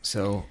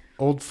So,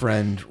 old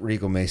friend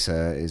Regal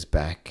Mesa is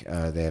back.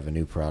 They have a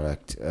new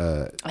product.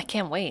 I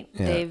can't wait.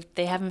 Yeah.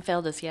 They haven't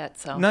failed us yet.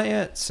 So Not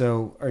yet.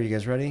 So, are you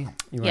guys ready?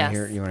 You want Yes. to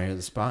hear? You want to hear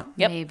the spot?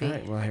 Yep. Maybe. All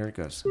right. Well, here it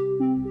goes.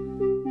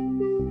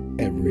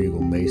 At Regal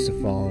Mesa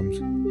Farms,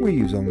 we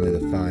use only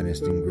the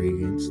finest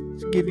ingredients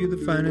to give you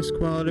the finest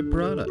quality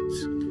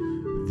products.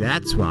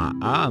 That's why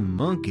our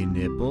monkey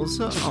nipples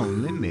are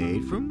only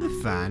made from the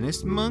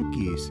finest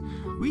monkeys.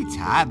 We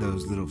tie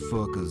those little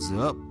fuckers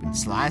up and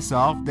slice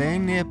off their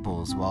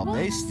nipples while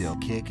they still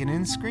kicking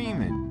and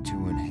screaming to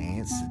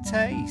enhance the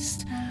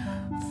taste.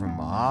 From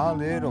our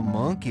little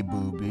monkey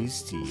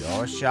boobies to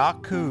your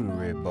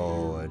charcuterie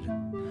board,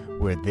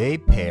 where they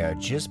pair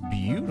just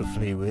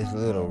beautifully with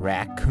little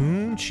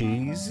raccoon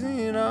cheese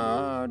and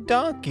our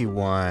donkey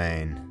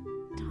wine.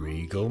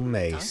 Regal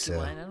Mesa.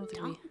 Donkey wine. I don't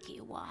think we.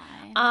 Donkey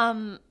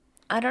wine.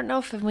 I don't know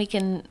if we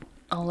can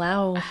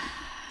allow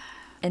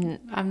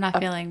I'm not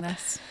feeling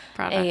this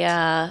product.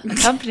 a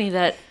company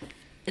that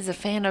is a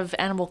fan of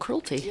animal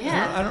cruelty.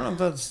 Yeah. I don't know if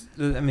that's.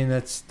 I mean,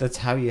 that's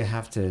how you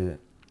have to.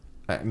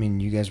 I mean,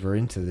 you guys were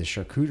into the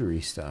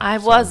charcuterie stuff. I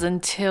so- was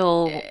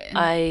until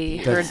I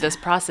heard That's- this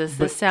process.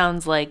 This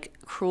sounds like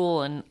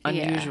cruel and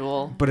Yeah.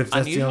 unusual. But if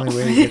that's Unusual. the only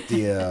way to get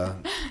the.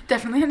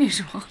 Definitely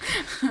unusual.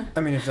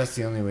 I mean, if that's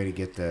the only way to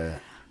get the.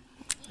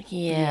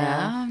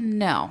 Yeah.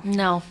 No.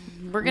 No.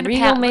 We're gonna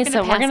Regal we're Mesa.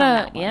 gonna pass on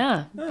that one.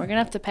 Yeah. We're gonna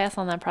have to pass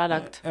on that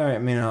product. All right. I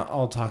mean,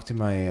 I'll talk to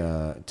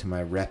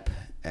my rep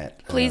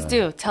at. Please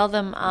do tell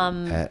them.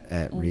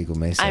 At Regal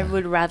Mesa. I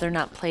would rather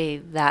not play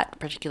that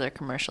particular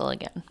commercial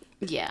again.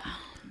 Yeah.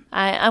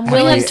 I'm Have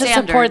willing you- to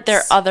support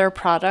their Standards. other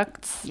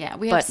products. Yeah,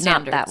 we have but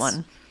not that standards.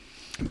 one.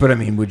 But I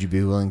mean, would you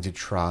be willing to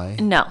try?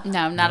 No.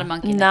 No, not a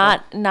monkey.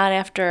 Not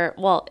after.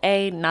 Well,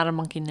 not a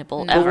monkey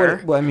nipple No.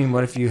 ever. Well, I mean,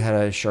 what if you had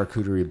a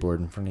charcuterie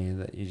board in front of you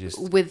that you just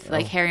with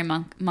like hairy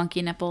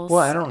monkey nipples. Well,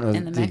 I don't know in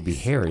if the they'd mix. be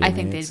hairy. I I think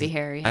mean, they'd it's- be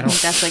hairy. I I don't-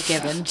 think that's a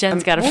given.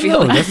 Jen's got to Well,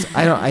 feel no, it.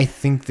 I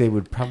think they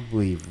would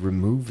probably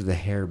remove the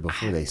hair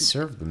before they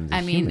serve them to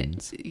I mean,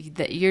 humans.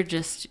 that you're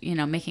just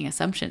making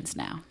assumptions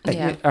now.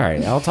 Yeah. All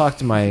right, I'll talk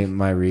to my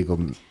Regal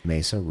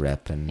Mesa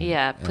rep and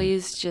Yeah,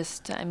 please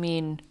just. I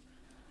mean,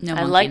 No,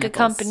 I monkey like a nipples.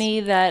 company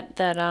that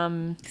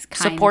kind.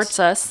 supports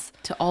us.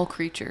 To all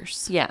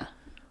creatures. Yeah.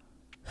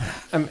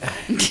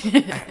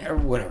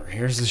 whatever.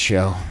 Here's the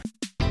show.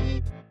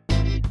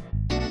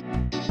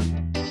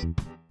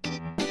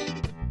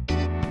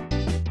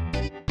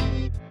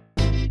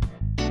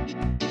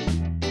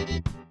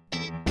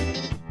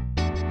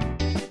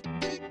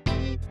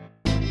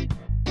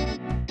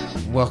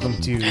 Welcome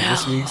to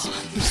this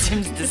week's.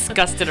 Tim's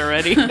disgusted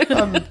already.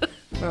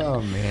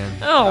 Oh man.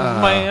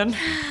 man.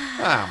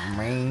 Oh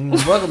man.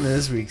 Welcome to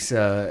this week's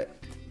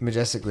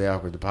Majestically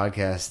Awkward, the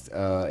podcast,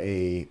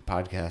 a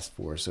podcast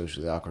for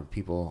socially awkward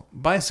people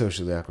by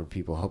socially awkward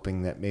people,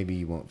 hoping that maybe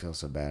you won't feel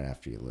so bad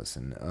after you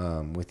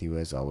listen. With you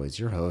as always,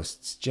 your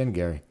hosts, Jen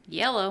Gary,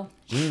 Yellow.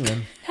 Jean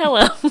Lynn,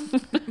 Hello.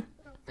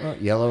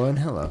 Yellow and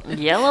Hello,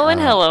 Yellow and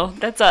hello.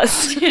 That's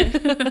us.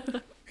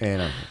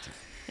 and I'm here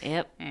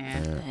Yep.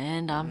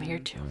 And I'm here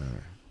too.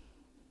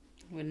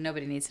 When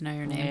nobody needs to know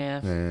your name. Yeah.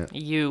 too.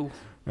 You.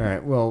 All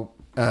right. Well,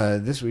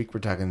 this week we're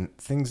talking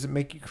things that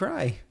make you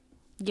cry,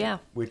 Yeah.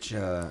 which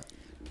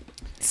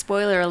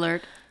Spoiler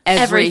alert.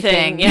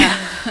 Everything.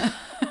 Yeah.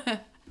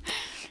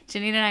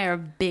 Janine and I are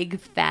big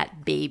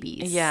fat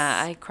babies.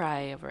 Yeah. I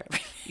cry over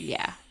everything.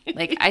 Yeah.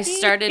 Like I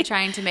started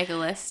trying to make a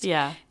list.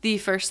 Yeah. The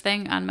first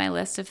thing on my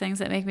list of things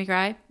that make me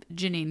cry,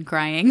 Janine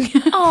crying.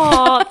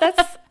 Oh,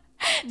 that's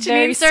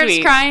very Janine starts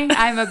sweet. crying.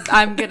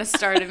 I'm gonna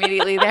start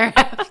immediately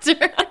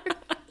thereafter.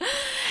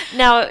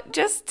 Now,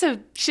 just to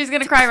She's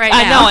gonna cry right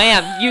I now. know I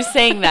am. You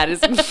saying that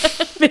is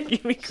making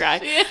me cry.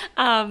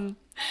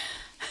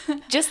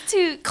 Just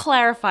to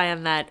clarify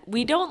on that,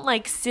 we don't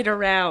like sit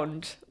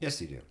around yes,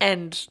 you do.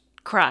 and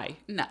cry.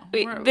 No.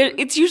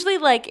 It's usually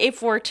like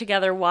if we're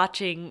together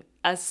watching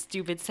a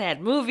stupid sad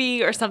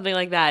movie or something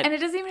like that. And it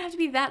doesn't even have to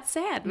be that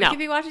sad. We No. could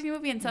be watching a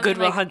movie and something Good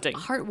Will like Hunting.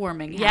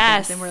 heartwarming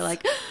Yes. happens, and we're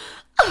like,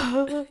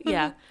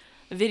 Yeah.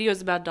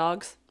 Videos about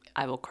dogs,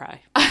 I will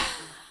cry.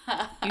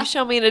 You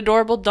show me an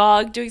adorable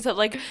dog doing something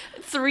like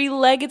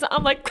 3-legged,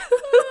 I'm like,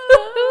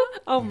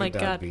 oh my Your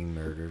dog God. being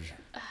murdered.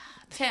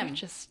 Tim,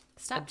 Just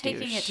stop a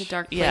taking it douche. to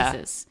dark Yeah.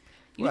 places.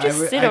 You Well,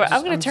 just I- sit I over. just-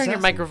 I'm going I'm to turn your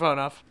obsessing. microphone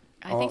off.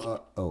 I think.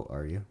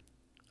 Are you?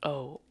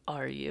 Oh,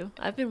 are you?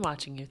 I've been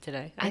watching you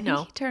today. I think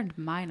know. he turned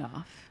mine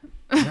off.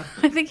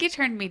 I think he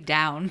turned me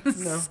down,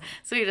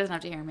 so he doesn't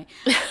have to hear me.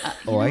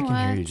 Oh, I know can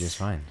hear you what? just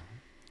fine.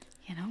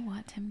 You know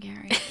what, Tim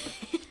Gary?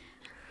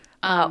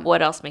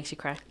 What else makes you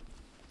cry?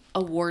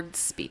 Award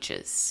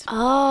speeches.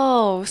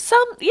 Oh,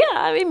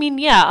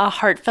 a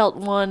heartfelt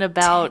one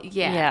about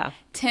yeah.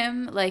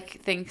 Tim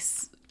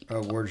thinks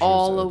Award shows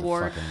all are the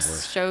award fucking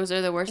worst. shows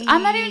are the worst.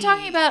 I'm not even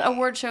talking about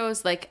award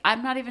shows.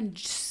 I'm not even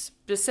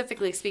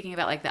specifically speaking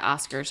about the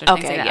Oscars or things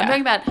Okay, like that. yeah. I'm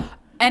talking about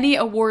any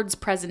awards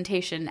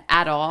presentation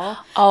at all.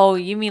 Oh,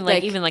 you mean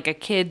even a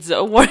kid's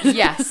award?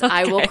 Yes,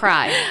 I will Okay.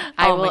 cry.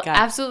 I Oh my will God.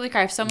 absolutely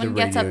cry if someone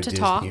The gets up Radio to Disney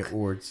talk.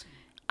 Awards.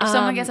 If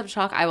someone gets up to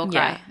talk, I will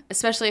cry. yeah.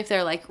 Especially if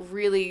they're like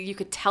really, you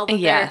could tell that they're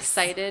Yes.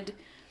 excited.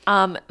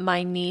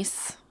 My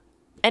niece,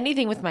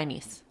 anything with my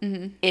niece.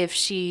 If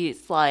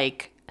she's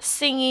like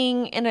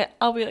singing in it,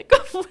 I'll be like,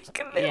 oh my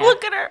God, Yeah.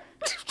 look at her.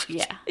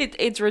 Yeah.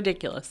 It's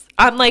ridiculous.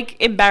 I'm like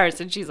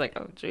embarrassed, and she's like,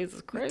 oh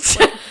Jesus Christ,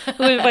 like,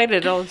 who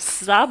invited old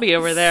Sabi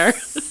over there?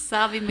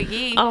 Sabi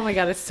McGee. Oh my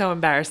God, it's so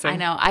embarrassing. I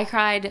know. I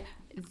cried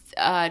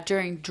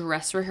during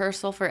dress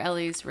rehearsal for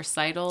Ellie's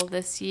recital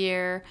this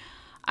year.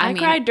 I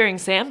mean, cried during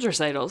Sam's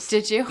recitals.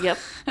 Did you? Yep.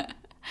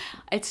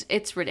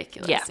 It's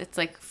ridiculous. Yeah. It's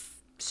like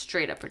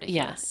straight up Yeah,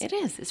 ridiculous. it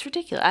is. It's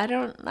ridiculous. I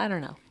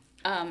don't know.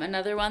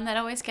 Another one that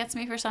always gets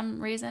me for some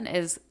reason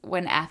is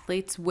when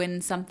athletes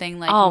win something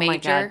like Oh major. my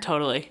God,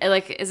 totally. It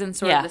like is in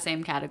sort Yeah. of the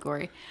same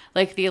category.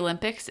 Like the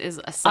Olympics is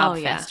a sob Oh,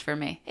 yeah. fest for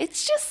me.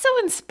 It's just so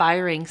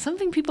inspiring.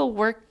 Something people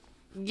work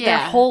their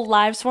Yeah. whole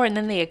lives for, and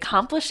then they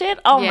accomplish it.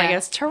 Oh my Yeah. God,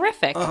 it's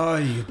terrific. Oh,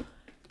 you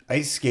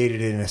ice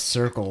skated in a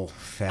circle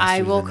faster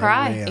I will than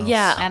cry. everybody else.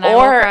 Yeah, And I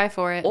will cry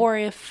for it. Or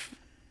if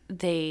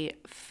they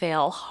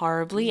fail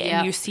horribly Yep.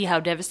 and you see how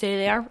devastated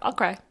they are, I'll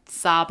cry.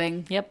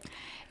 Sobbing. Yep.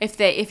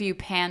 If you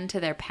pan to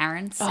their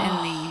parents in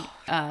the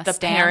The stands,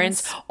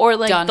 parents, or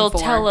like done they'll for.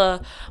 tell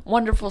a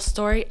wonderful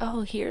story.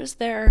 Oh, here's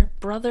their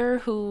brother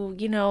who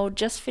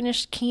just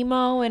finished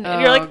chemo, and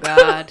you're Oh, like,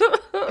 God.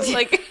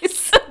 like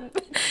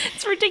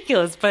it's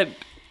ridiculous, but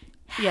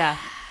yeah,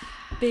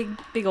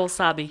 big old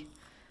sobby.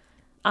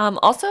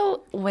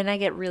 Also, when I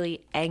get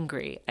really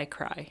angry, I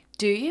cry.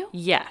 Do you?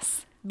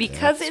 Yes,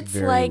 because That's it's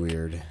very like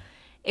weird.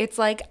 it's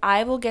like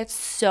I will get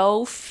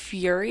so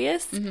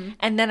furious,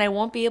 and then I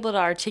won't be able to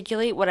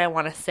articulate what I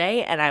want to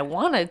say, and I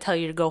want to tell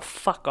you to go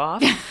fuck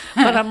off,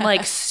 but I'm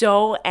like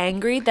so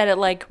angry that it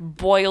like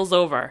boils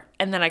over,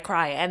 and then I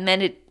cry, and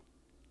then it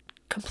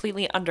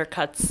completely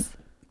undercuts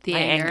The my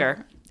anger.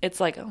 anger. It's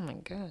like, oh my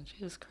God,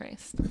 Jesus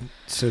Christ.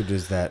 So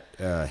does that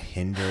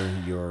hinder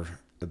your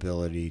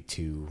ability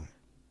to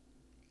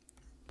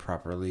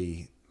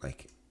properly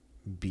like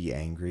be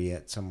angry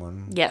at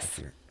someone? Yes. If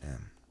you're-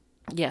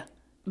 Yeah,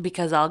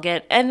 because I'll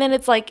get, and then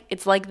it's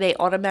like they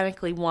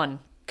automatically won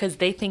because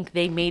they think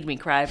they made me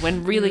cry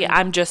when really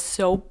I'm just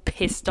so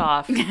pissed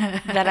off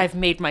that I've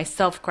made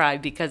myself cry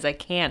because I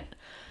can't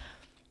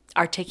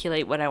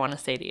articulate what I want to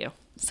say to you.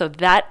 So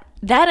that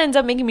ends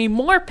up making me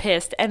more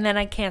pissed, and then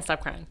I can't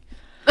stop crying.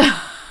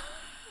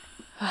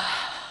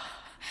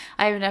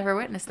 I've never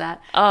witnessed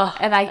that. Oh,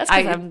 And that's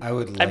 'cause I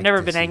would. I've like never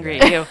to been see angry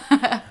that. at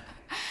you.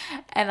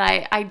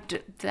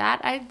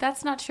 And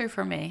that's not true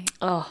for me.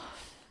 Oh,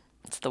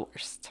 it's the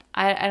worst.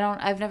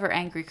 I've never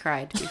angry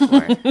cried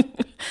before.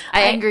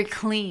 I angry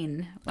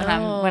clean when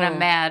I'm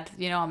mad.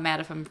 I'm mad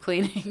if I'm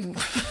cleaning.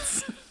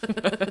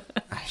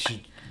 I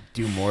should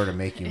do more to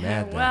make you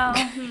mad. Then.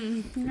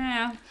 Well,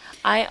 yeah.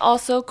 I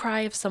also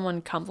cry if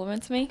someone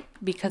compliments me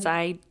because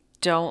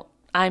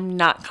I'm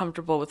not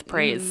comfortable with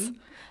praise.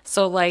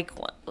 So like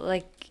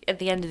at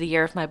the end of the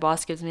year, if my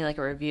boss gives me like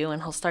a review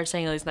and he'll start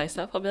saying all these nice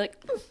stuff, I'll be like,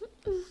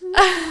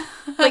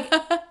 like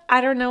I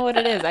don't know what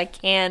it is. I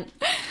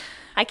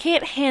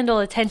can't handle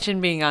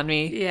attention being on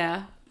me.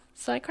 Yeah.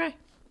 So I cry.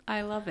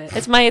 I love it.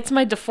 It's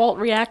my default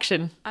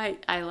reaction. I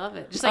love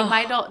it. Just like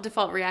my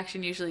default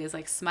reaction usually is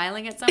like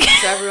smiling at someone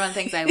so everyone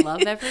thinks I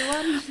love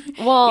everyone.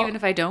 Well, Even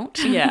if I don't.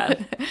 yeah.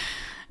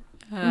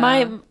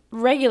 My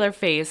regular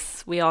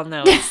face, we all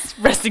know, is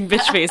resting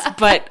bitch face.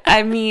 But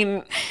I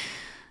mean,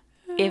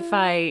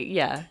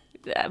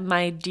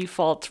 my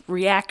default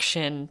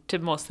reaction to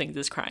most things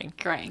is crying.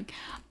 Crying.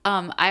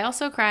 I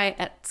also cry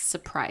at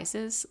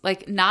surprises.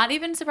 Like not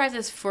even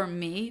surprises for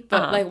me,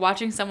 but like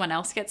watching someone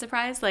else get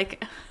surprised.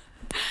 Like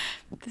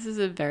this is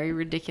a very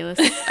ridiculous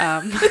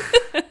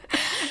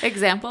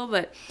example,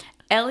 but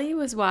Ellie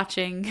was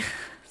watching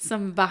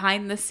some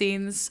behind the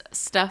scenes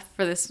stuff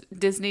for this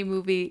Disney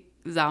movie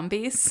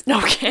Zombies.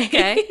 Okay.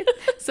 Okay.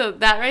 So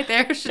that right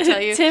there should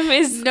tell you Tim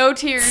is no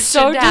tears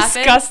so should happen.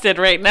 disgusted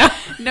right now.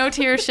 No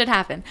tears should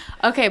happen.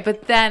 Okay,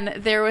 but then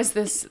there was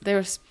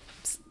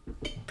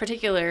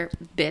particular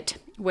bit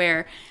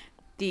where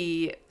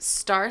the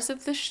stars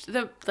of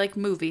the like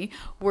movie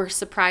were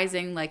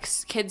surprising like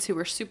kids who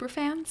were super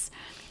fans.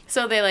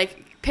 So they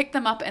like picked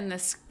them up in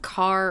this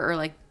car or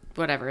like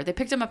whatever. They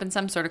picked them up in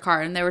some sort of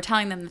car and they were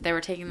telling them that they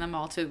were taking them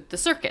all to the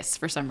circus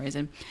for some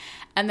reason.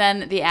 And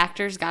then the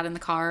actors got in the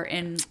car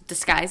in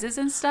disguises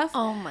and stuff.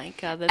 Oh my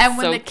God, that's And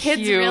when so the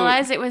kids cute.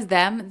 realized it was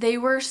them, they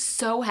were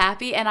so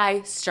happy, and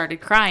I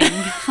started crying.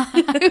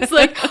 I was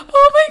like,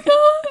 "Oh my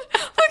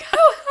God! Look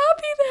how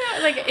happy they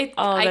are!" Like,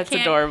 Oh, I that's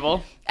can't-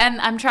 adorable. And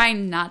I'm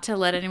trying not to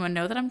let anyone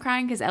know that I'm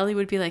crying because Ellie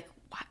would be like,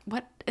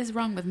 "What is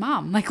wrong with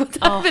mom? Like, what's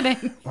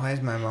happening?" Why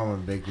is my mom a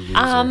big loser?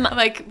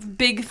 Like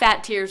big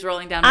fat tears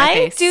rolling down my I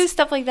face. do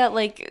stuff like that.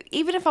 Like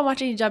even if I'm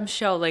watching a dumb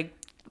show, like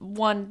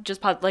one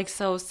just popped. Like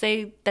so,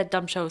 say that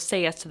dumb show,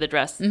 Say Yes to the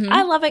Dress.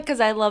 I love it because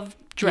I love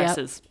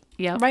dresses.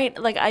 Yep. Right.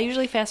 Like I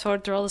usually fast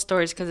forward through all the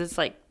stories because it's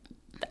like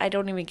I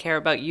don't even care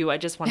about you. I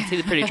just want to see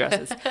the pretty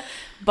dresses.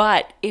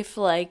 But if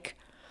like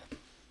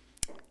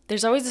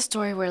There's always a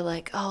story where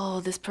like, oh,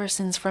 this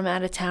person's from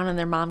out of town and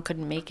their mom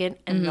couldn't make it,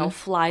 and they'll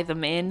fly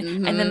them in,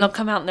 and then they'll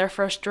come out in their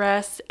first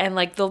dress, and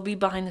like they'll be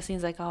behind the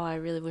scenes like, oh, I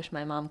really wish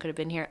my mom could have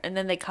been here, and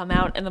then they come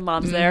out and the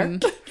mom's there.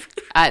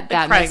 That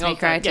crying makes all me the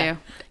cry time. too. Yeah. Yep.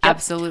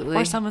 Absolutely.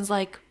 Or someone's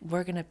like,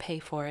 we're gonna pay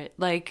for it.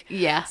 Like,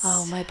 Yes.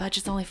 oh, my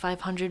budget's only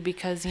 $500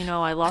 because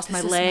I lost my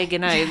This is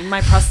leg my- and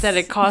my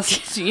prosthetic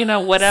cost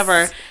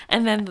whatever,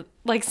 and then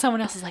like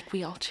someone else is like,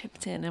 we all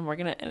chipped in and we're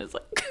gonna, and it's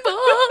like,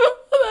 oh,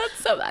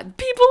 that's so bad.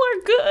 People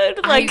are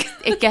good. Like,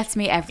 it gets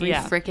me every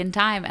Yeah. freaking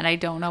time, and I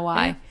don't know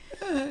why.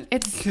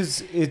 It's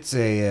Because it's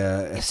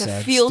a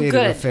sad feel state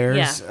good, of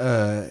affairs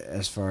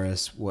as far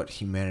as what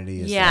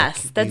humanity is.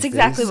 Yes, like that's these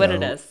exactly days. what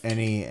it So is.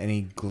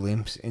 Any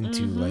glimpse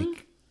into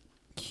like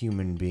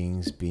human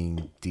beings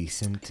being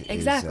decent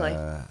Exactly.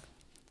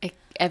 is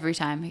every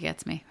time it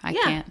gets me. I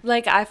yeah, can't.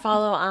 like I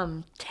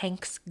follow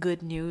Tank's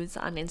Good News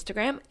on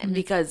Instagram, and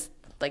because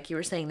like you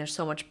were saying, there's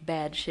so much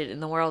bad shit in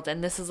the world,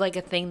 and this is like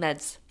a thing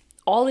that's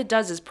all it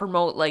does is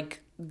promote like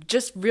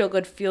just real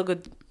good feel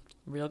good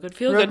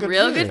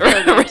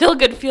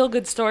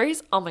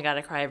stories. Oh my god,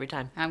 I cry every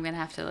time. I'm gonna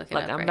have to look it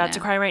Look, up. I'm right about now. to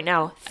cry right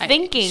now I-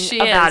 thinking she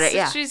about is. it.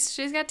 Yeah,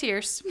 she's got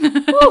tears.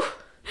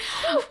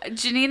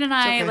 Janine and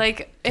I okay. like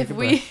Take if a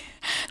we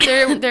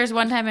there's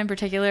one time in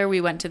particular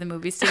we went to the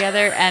movies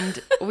together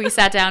and we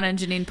sat down and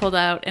Janine pulled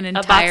out an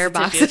entire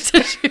box of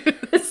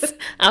tissues.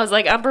 I was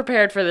like, I'm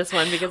prepared for this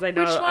one because I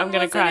know Which one I'm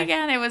gonna was cry. it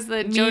again? It was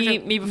the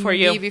Me Before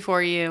You. Me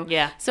Before You.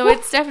 Yeah. So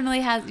it's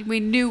definitely we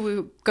knew we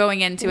were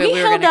going into it. We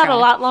We were held gonna out cry. a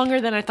lot longer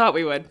than I thought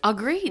we would.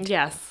 Agreed.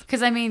 Yes.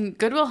 Because I mean,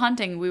 Good Will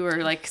Hunting, we were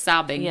like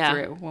sobbing Yeah.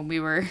 through when we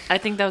were. I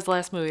think that was the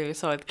last movie we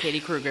saw with Katie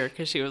Kruger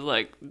because she was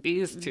like,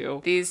 these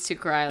two. These two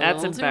cry a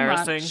That's little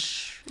embarrassing. too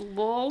much. A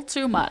little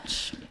too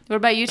much. What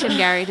about you, Tim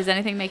Gary? Does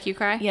anything make you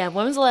cry? Yeah,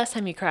 when was the last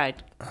time you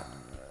cried?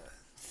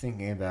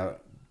 thinking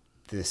about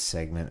this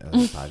segment of the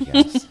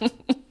podcast.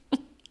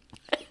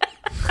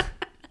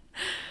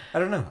 I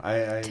don't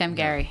know. Tim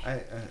Gary.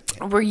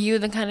 Were you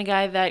the kind of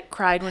guy that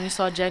cried when you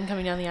saw Jen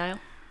coming down the aisle?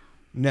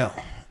 No,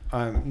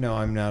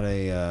 I'm not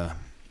a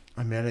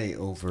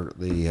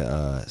overtly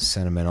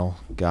sentimental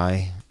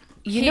guy.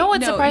 You know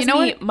what surprised you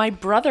know me? what? My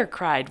brother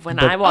cried when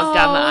But- I walked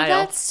down the Oh, aisle.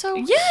 that's so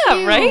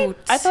yeah, right? cute.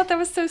 I thought that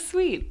was so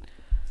sweet.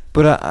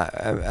 But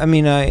I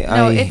mean,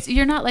 No, it's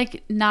you're not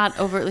like not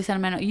overtly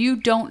sentimental. You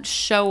don't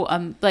show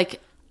like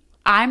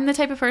I'm the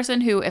type of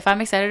person who, if I'm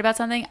excited about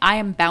something, I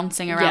am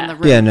bouncing around Yeah. the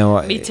room. yeah,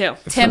 no, Me too.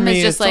 for Tim me,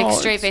 is just it's like all-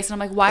 straight faced,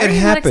 and I'm like, why it are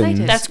you not happens.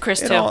 excited? That's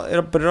Chris, It too.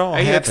 all, but it all Are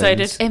you happens.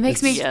 excited? It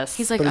makes me. Yes.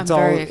 He's like, But I'm it's all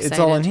very excited. it's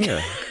all in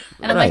here.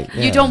 And I'm Right, like,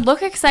 yeah. you don't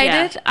look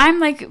excited. Yeah. I'm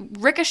like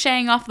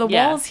ricocheting off the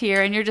Yeah. walls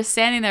here, and you're just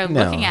standing there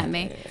No. looking at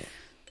me.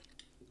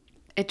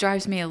 It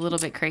drives me a little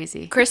bit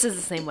crazy. Chris is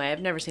the same way.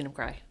 I've never seen him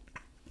cry.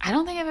 I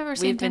don't think I've ever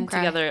seen We've Tim been cry.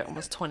 together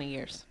almost 20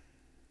 years.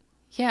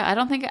 Yeah, I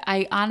don't think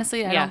I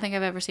honestly I Yeah. don't think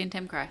I've ever seen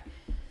Tim cry.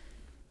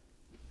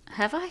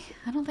 Have I?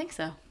 I don't think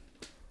so.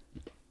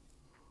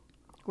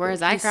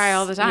 Whereas I cry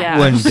all the time. Yeah.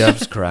 When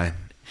doves cry,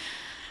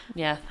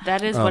 Yeah,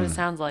 that is what it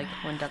sounds like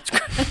when ducks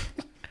cry.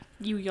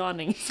 You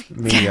yawning.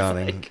 me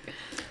yawning.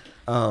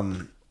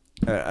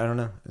 I don't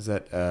know. Is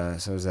that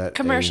so? Is that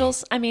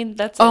Commercials. I mean,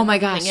 that's. Oh a my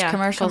thing, gosh, yeah.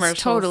 commercials,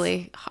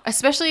 totally.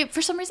 Especially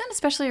for some reason,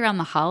 especially around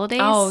the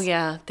holidays. Oh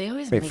yeah, they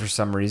always Wait, make. for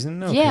some reason?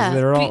 No, Yeah.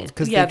 they're all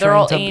because Yeah, they're they're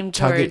all trying to aimed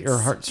tug at your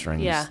towards-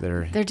 heartstrings. yeah.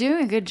 They're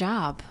doing a good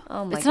job.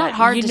 Oh my it's god, not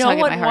hard you to know tug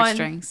at what my one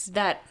heartstrings.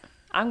 That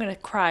I'm gonna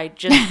cry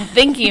just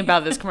thinking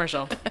about this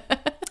commercial.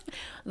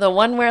 The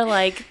one where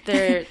like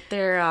the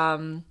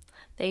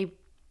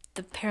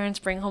parents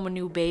bring home a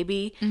new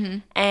baby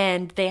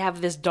and they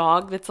have this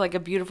dog that's like a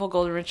beautiful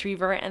golden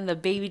retriever, and the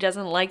baby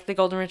doesn't like the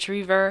golden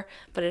retriever,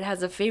 but it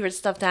has a favorite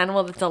stuffed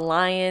animal that's a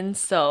lion,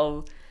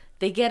 so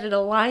they get it a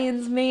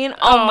lion's mane.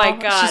 Oh my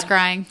god, She's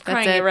crying.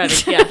 That's crying it. already.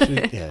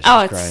 Yeah. Yeah, she's Oh,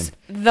 it's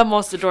crying. the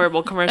most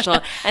adorable commercial.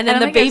 And then I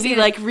the don't think I've baby seen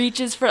it. like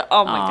reaches for.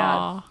 Oh my Aw.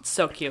 god,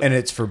 so cute. And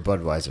it's for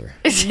Budweiser.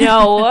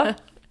 No,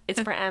 it's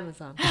for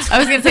Amazon. I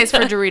was gonna say it's for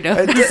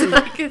Doritos.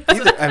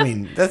 Either, I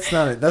mean, that's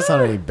not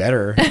any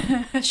better.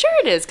 Sure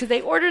it is, because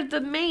they ordered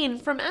the mane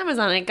from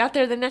Amazon and it got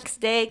there the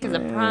next day because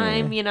of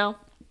Prime. You know.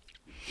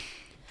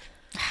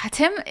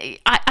 Tim,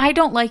 I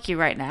don't like you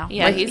right now.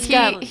 Yeah, like,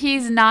 he's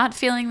he's not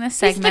feeling this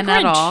the segment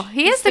at Grinch. all.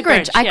 He He's is the the Grinch.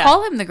 Grinch, I yeah.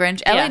 call him the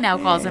Grinch. Yeah. Ellie now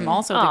calls him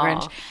also the Aw.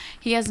 Grinch.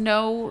 He has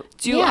no.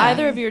 Do yeah.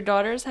 either of your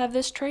daughters have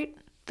this trait,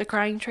 the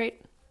crying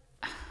trait?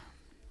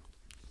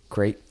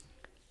 Great.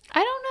 I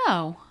don't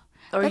know.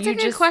 Or That's you a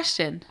good just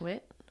question.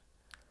 What?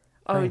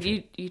 Oh,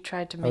 Crying you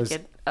tried to I make was-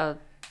 it.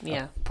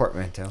 Yeah.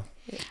 Portmanteau.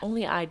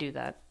 Only I do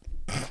that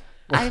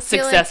I feel like,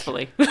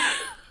 successfully.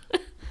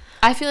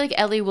 I feel like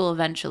Ellie will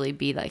eventually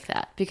be like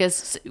that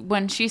because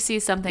when she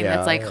sees something Yeah,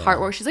 that's like yeah.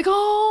 heartwarming, she's like,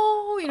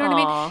 "Oh," you know what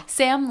I Aw. mean?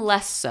 Sam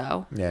less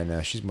so. Yeah,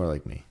 no, she's more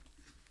like me.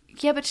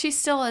 Yeah, but she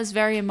still is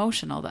very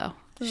emotional though.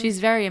 She's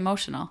very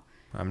emotional.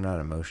 I'm not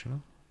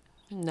emotional.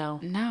 No,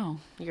 No.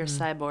 you're a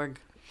cyborg.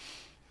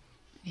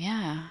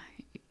 Yeah.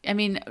 I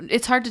mean,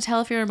 it's hard to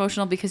tell if you're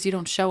emotional because you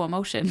don't show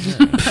emotion.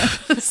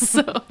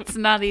 So it's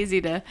not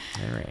easy to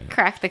All right.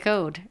 crack the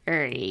code. All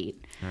right.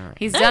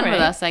 He's All done right.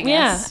 with us, I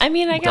guess. Yeah, I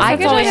mean, I guess I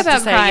that's could all we talk have to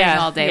about say. crying Yeah.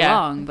 all day Yeah.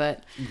 long,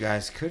 but You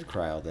guys could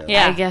cry all day.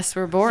 Yeah. I guess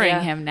we're boring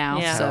Yeah. him now.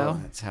 Yeah. So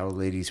That's how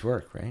ladies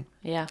work, right?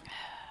 Yeah.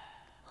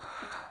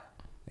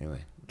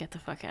 Anyway, get the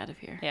fuck out of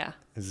here. Yeah.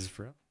 is this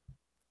for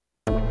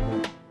real?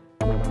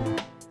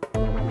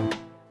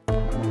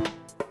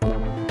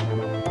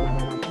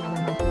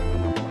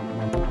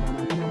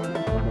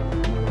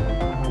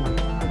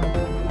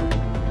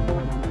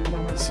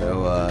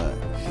 So,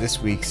 this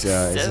week's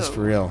Is This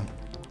For Real?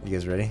 You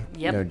guys ready?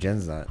 Yep. No,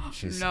 Jen's not.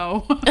 She's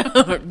No.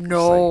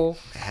 No.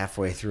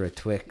 halfway through a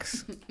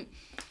Twix.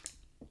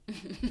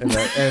 and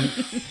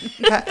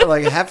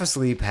like half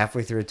asleep,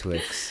 halfway through a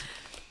Twix.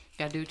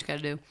 Gotta do what you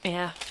gotta do.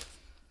 Yeah.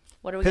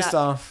 What do we Pissed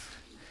got? off.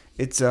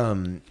 It's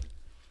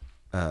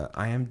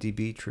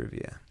IMDb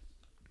trivia.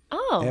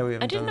 Oh, Yeah, we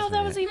haven't I didn't done know this that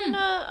one was yet. even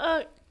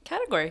a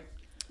category.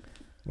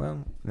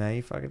 Well, now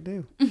you fucking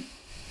do.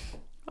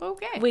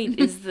 Okay. Wait,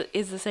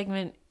 is the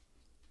segment?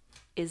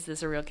 Is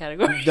this a real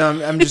category? No,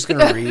 I'm just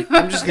gonna read.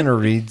 I'm just gonna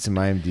read some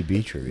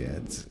IMDb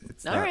trivia.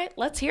 It's All not, right,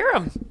 let's hear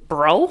them,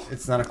 bro.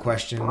 It's not a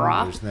question.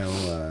 Brah. There's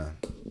no.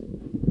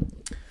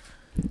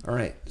 All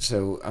right,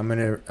 so I'm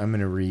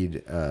gonna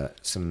read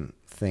some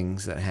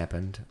things that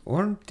happened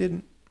or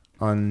didn't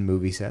on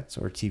movie sets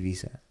or TV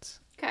sets,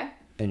 Okay.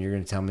 and you're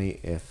gonna tell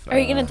me if. Are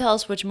you gonna tell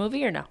us which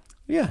movie or no?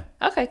 Yeah,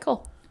 Okay,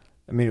 cool.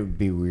 I mean it would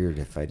be weird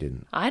if I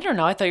didn't. I don't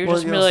know. I thought you were Well,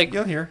 just gonna be like,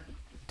 you'll hear.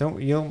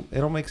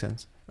 It'll make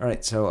sense. All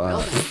right, so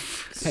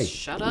hey,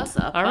 Shut us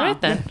up. all right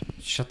then,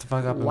 shut the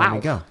fuck up and let me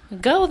go.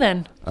 go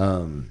then,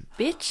 Um,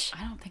 bitch.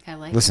 I don't think I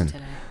like Listen. him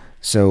today.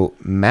 so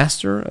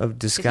Master of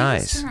Did we just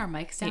Disguise. turn our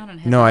mics down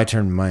and his No, I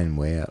turned mine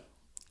way up.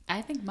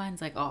 I think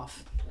mine's like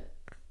off.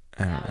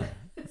 I don't know.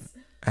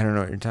 I don't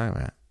know what you're talking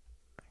about.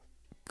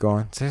 Go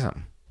on, say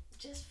something.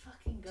 Just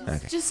fucking go.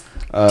 Okay. Just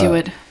Uh, do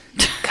it.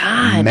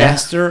 God,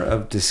 Master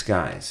of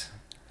Disguise.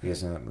 You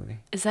guys know that movie?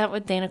 is that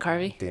with Dana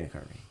Carvey? Dana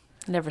Carvey.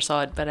 Never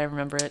saw it, but I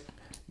remember it.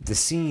 The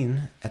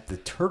scene at the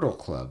Turtle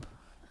Club.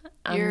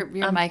 Your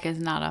mic is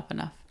not up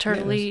enough.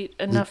 Turtly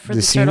enough for the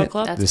the scene Turtle at-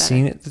 Club. That's the better.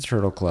 scene at the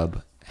Turtle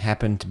Club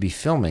happened to be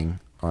filming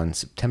on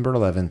September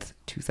 11th,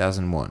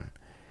 2001.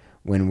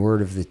 When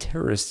word of the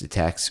terrorist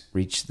attacks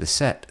reached the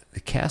set, the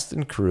cast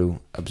and crew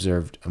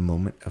observed a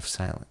moment of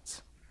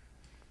silence.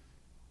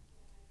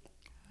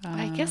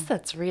 I guess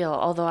that's real.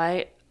 Although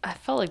I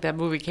felt like that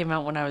movie came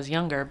out when I was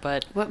younger,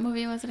 but What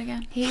movie was it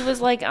again? he was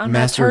like, I'm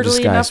Master not of turtly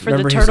Disguise. enough for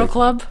Remember, the he's Turtle like,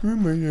 Club.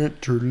 Am I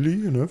not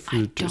turtly enough for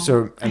the don't-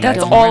 So I That's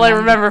don't all I remember.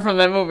 remember from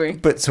that movie.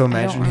 But so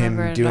imagine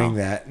remember him it at doing all.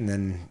 that, and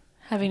then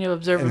Having to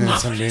observe and him. then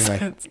somebody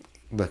like,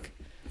 look,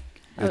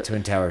 the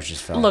Twin Towers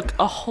just fell. Look,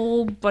 a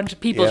whole bunch of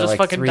people yeah, just like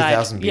fucking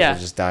 3,000 died. people Yeah.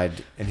 just died,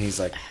 and he's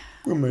like,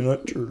 "Am I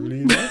not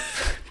turtly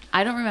enough?"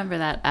 I don't remember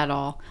that at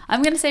all.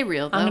 I'm gonna say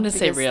real. Though, I'm gonna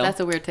say because real. That's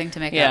a weird thing to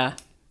make Yeah. up.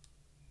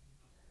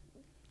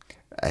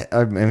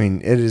 I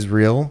mean, it is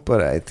real,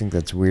 but I think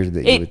that's weird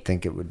that you It- would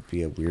think it would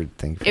be a weird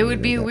thing. For It me would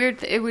to be make up.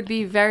 weird. It would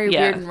be very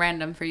Yeah. weird and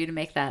random for you to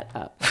make that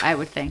up. I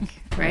would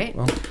think, right?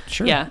 Well,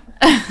 sure. Yeah.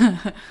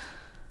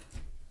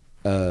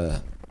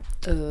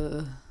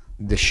 The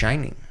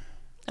Shining.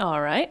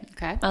 All right.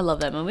 Okay. I love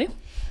that movie.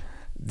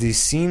 The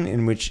scene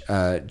in which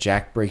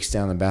Jack breaks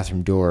down the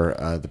bathroom door,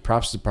 the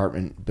props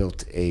department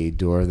built a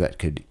door that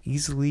could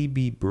easily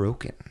be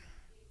broken.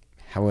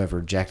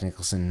 However, Jack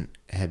Nicholson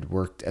had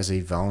worked as a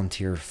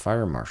volunteer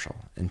fire marshal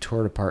and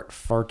tore it apart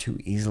far too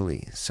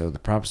easily. So the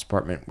props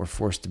department were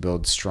forced to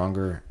build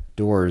stronger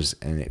doors,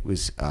 and it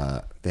was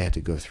they had to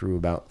go through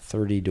about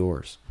 30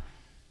 doors.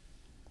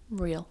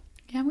 Real.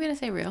 Yeah, I'm gonna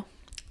say real.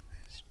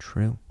 It's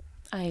true.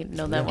 I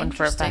know that one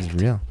for a It's fact.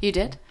 real. You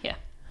did? Yeah.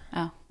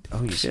 Oh.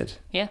 Oh, you did.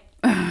 Yeah.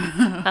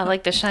 I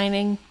like The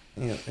Shining.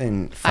 Yeah,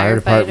 and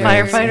fire Firefighter.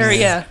 department. Firefighter,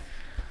 yeah.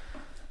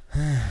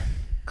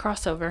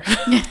 Crossover.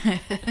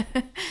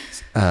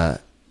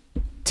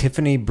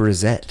 Tiffany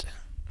Brissett.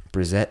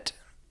 Brissett.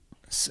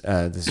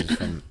 This is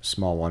from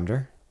Small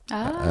Wonder.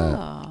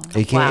 Oh.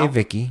 AKA Wow.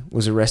 Vicky,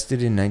 was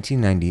arrested in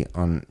 1990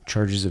 on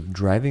charges of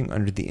driving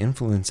under the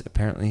influence,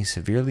 apparently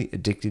severely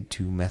addicted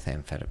to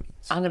methamphetamines.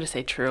 I'm going to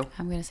say true.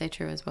 I'm gonna say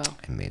true as well.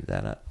 I made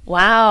that up.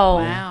 Wow.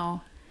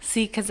 Wow.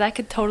 See, because I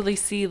could totally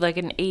see like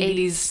an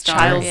 80s, star,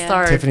 child yeah.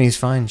 star. Tiffany's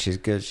fine. She's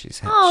good.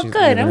 She's Oh, she's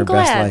good. living I'm her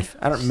best glad. life.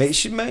 I don't.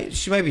 She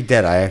might be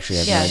dead. I actually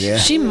have no Yeah. idea.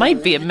 She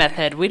might be a meth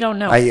head. We don't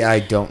know. I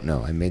don't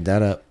know. I made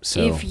that up. So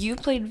If you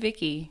played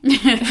Vicky,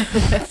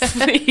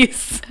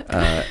 please.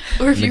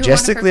 Or if you were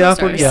majestically one of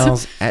her awkward co-stars.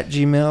 gals at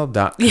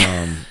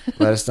gmail.com.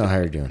 Let us know how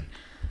you're doing.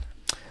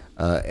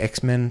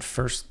 X-Men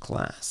First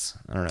Class.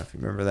 I don't know if you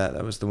remember that.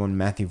 That was the one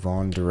Matthew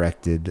Vaughn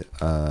directed.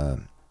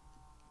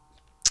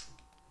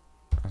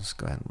 I'll just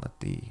go ahead and let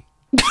the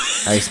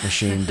ice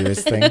machine do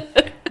its thing.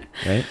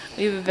 Right?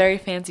 We have a very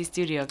fancy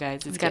studio,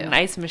 guys. It's got do. an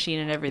ice machine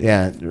and everything.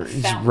 Yeah,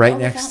 it's Fountain. right Oh,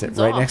 the next to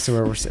fountain's off.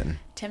 where we're sitting.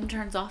 Tim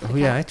turns off Oh,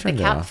 yeah, I turned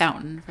the it cat off.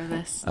 fountain for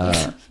this.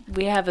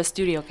 We have a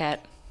studio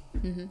cat,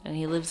 and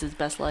he lives his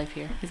best life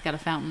here. He's got a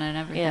fountain and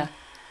everything. Yeah.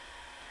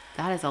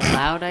 That is a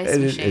loud ice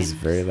It machine. is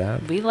very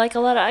loud. We like a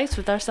lot of ice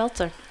with our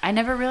seltzer. I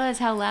never realized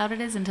how loud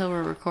it is until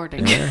we're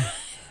recording. Yeah.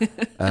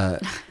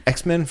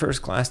 X-Men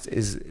First Class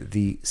is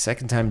the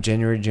second time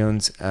January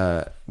Jones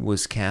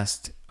was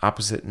cast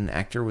opposite an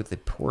actor with a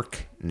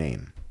pork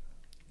name.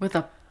 With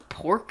a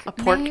pork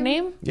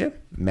Name?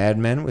 Yep. Mad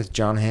Men with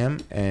John Hamm,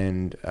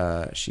 and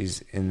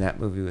she's in that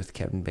movie with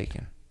Kevin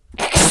Bacon.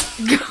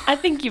 I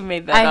think you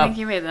made that I up. think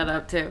you made that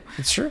up too.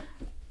 It's true.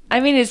 I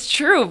mean, it's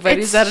true, but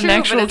It's is that true, an but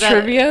actual is that-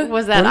 trivia?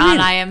 Was that What do you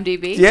on mean?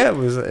 IMDb? Yeah, it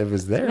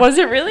was there. Was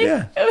it really?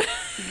 Yeah.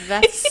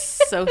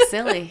 That's so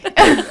silly.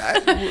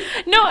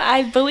 No,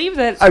 I believe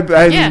that. I'm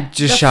Yeah,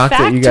 just the shocked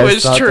that you fact guys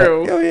was thought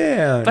true. that. Oh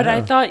yeah. But no.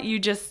 I thought you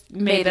just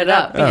made it it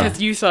up up.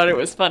 because you thought it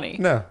was funny.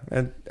 No,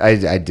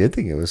 I did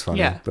think it was funny.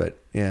 Yeah. But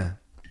yeah.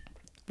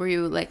 Were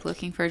you like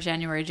looking for a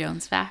January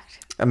Jones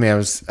fact? I mean, I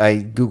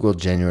googled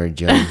January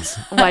Jones,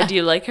 Why do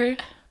you like her?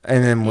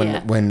 and then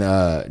Yeah.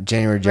 when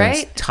January Jones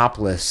Right?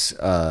 topless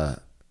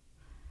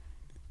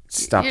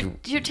stopped.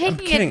 You're I'm taking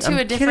kidding, it to I'm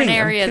a different kidding, I'm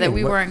area that kidding.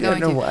 we What- weren't yeah,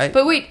 going no, to.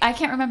 But wait, I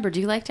can't remember. Do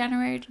you like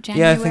January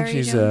Yeah, I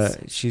think Jones?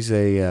 she's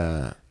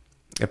a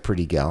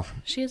pretty gal.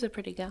 She is a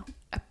pretty gal.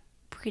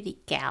 Pretty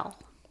gal.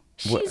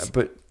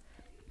 But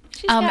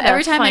She's Um, got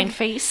every a time fine I-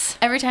 face.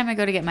 Every time I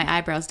go to get my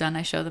eyebrows done,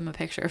 I show them a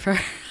picture of her.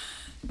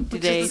 Do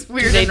they, is do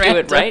weird they and do it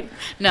random. right?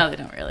 No, they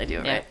don't really do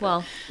it Yeah. right.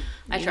 Well,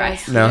 I you try.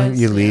 guys- no, Yes,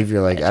 you leave.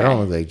 You're like, I I don't try.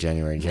 look like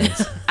January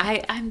Jones.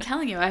 I'm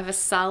telling you, I have a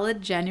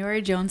solid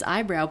January Jones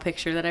eyebrow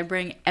picture that I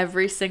bring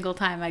every single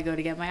time I go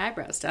to get my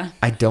eyebrows done.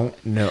 I don't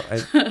know.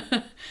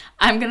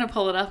 I'm gonna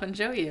pull it up and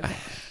show you.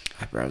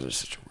 Eyebrows are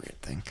such a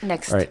weird thing.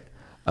 Next. All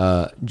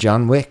right,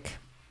 John Wick.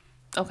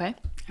 Okay.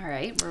 All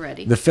right, we're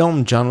ready. The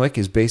film John Wick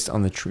is based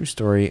on the true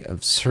story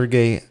of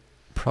Sergei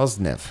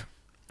Prosnev,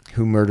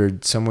 who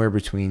murdered somewhere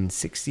between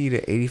 60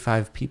 to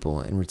 85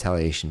 people in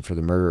retaliation for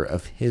the murder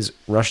of his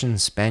Russian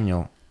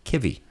spaniel,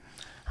 Kivy.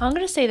 I'm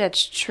going to say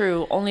that's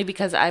true only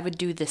because I would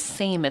do the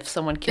same if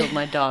someone killed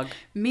my dog.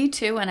 Me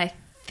too, and I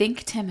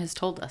think Tim has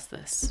told us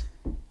this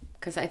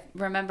because I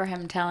remember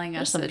him telling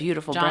us some that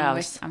beautiful John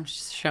brows. Wick, I'm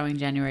just showing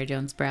January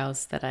Jones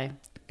brows that I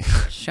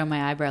show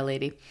my eyebrow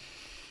lady.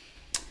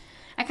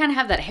 I kind of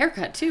have that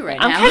haircut too right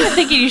I'm now. kind of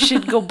thinking you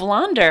should go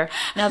blonder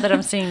now that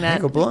I'm seeing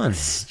that. Go blonde.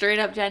 Straight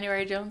up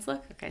January Jones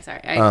look. Okay, sorry.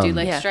 I do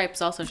like Yeah.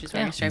 stripes. Also, she's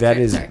wearing Yeah. stripes. That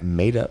right? is Sorry.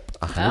 made up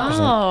 100%.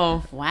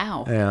 Oh.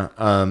 Wow.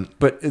 Yeah,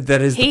 but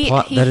that is the He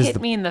plot. That is hit the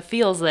me in the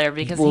feels there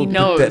because well, he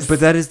knows.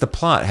 But that is the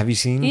plot. Have you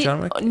seen He- John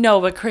Wick? No,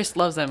 but Chris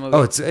loves that movie.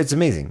 Oh, it's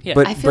amazing. Yeah.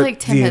 But, I feel but like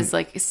Tim the- has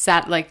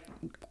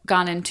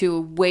gone into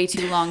a way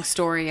too long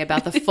story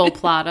about the full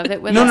plot of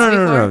it with No, us no, no,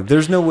 before. no, no.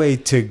 There's no way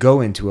to go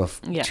into a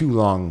Yeah. too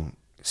long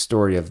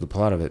story of the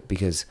plot of it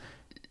because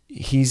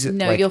he's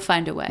No, like, you'll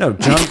find a way. No,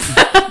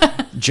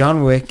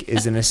 John Wick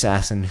is an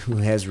assassin who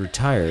has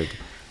retired,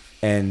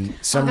 and Oh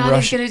some God, he's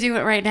Russian. gonna do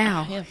it right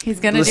now. Yeah. He's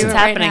gonna Listen. do it it's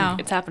right happening. now.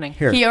 It's happening.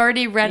 Here, He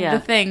already read Yeah. the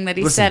thing that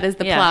he Listen. said is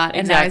the Yeah, plot,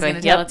 and now he's exactly.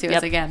 gonna tell Yep, it to us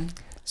yep. again.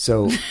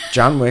 so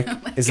John Wick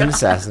is an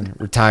assassin,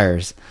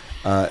 retires.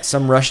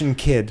 Some Russian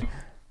kid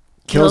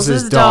kills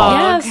his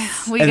dog.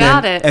 Yes. We and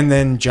got then, it. And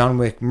then John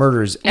Wick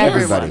murders Yes,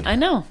 everybody. I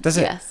know. That's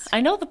it. Yes.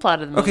 I know the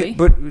plot of the movie. Okay,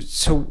 but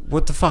so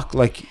what the fuck?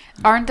 Like,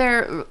 Aren't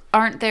there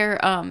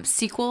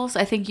sequels?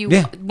 I think you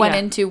Yeah. went Yeah.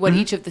 into what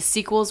each of the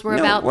sequels were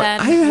no, about what- then.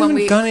 I haven't when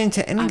we gone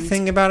into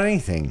anything about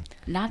anything.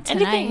 not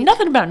tonight. Anything,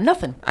 nothing about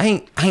nothing.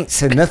 I ain't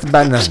said nothing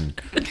about nothing.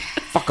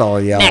 Fuck all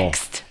y'all.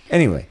 Next.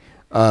 Anyway,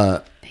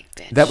 Big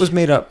bitch. that was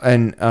made up,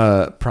 and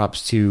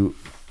props to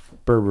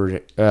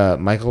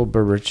Michael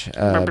Burbridge,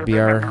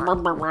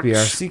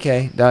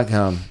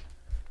 brck.com.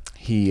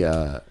 He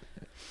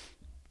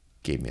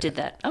gave me Did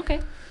that. Okay.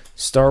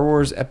 Star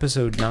Wars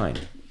Episode 9.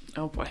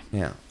 Oh boy.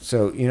 Yeah.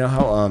 So you know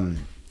how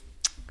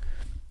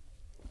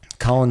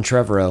Colin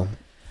Trevorrow,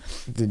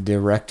 the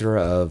director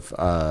of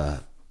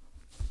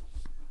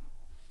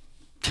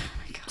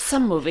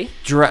Some movie.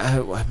 I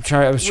was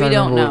trying to don't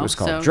remember what it know, was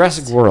called. so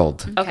Jurassic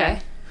World. Okay.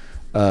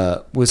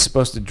 Was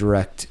supposed to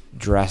direct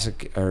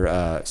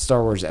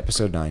Star Wars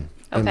Episode 9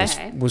 and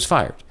Okay. was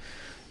fired.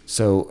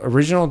 So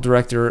original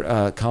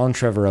director Colin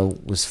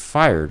Trevorrow was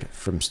fired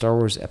from Star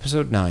Wars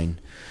Episode 9,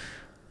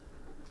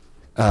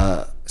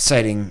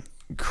 citing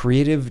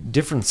creative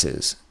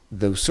differences,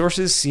 though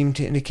sources seem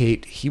to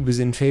indicate he was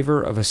in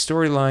favor of a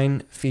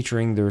storyline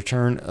featuring the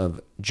return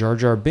of Jar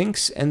Jar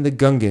Binks and the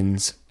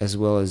Gungans, as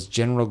well as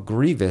General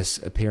Grievous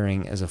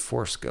appearing as a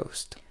Force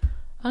ghost.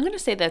 I'm gonna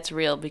say that's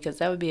real because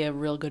that would be a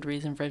real good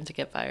reason for him to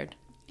get fired.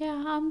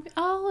 Yeah,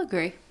 I'll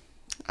agree.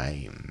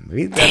 I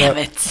made that Damn up.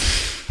 it.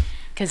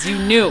 Because you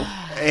knew.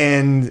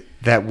 And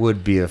that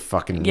would be a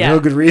fucking Yeah. real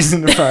good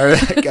reason to fire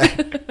that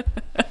guy.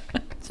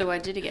 So why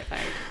did he get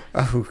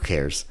fired? Who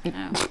cares? Oh,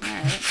 all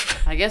right.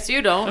 I guess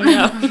you don't.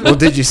 Well,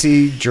 did you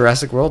see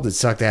Jurassic World? It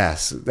sucked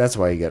ass. That's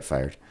why he got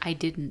fired. I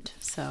didn't.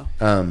 So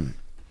And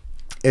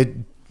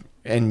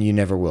you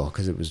never will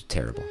because it was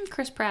terrible.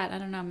 Chris Pratt. I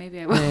don't know.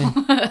 Maybe I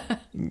will.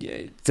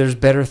 Yeah, there's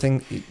better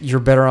thing. You're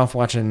better off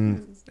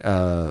watching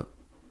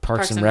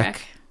Parks and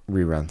Rec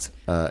reruns.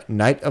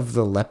 Night of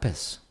the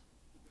Lepus.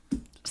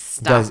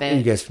 Stop Guys, it. are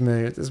you guys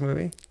familiar with this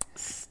movie?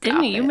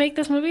 Didn't you make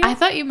this movie? I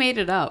thought you made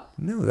it up.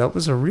 No, that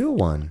was a real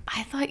one.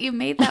 I thought you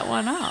made that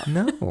one up.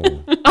 No.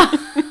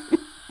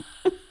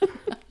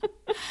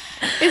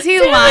 Is he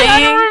Damn it, lying? I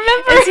don't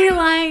remember. Is he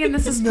lying and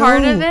this is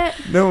part of it?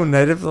 No,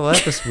 Night of the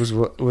Lepus was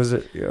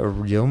a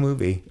real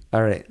movie.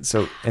 All right,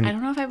 so and I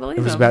don't know if I believe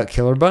it was him. about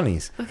killer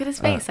bunnies. Look at his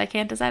face. I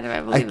can't decide if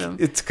I believe him.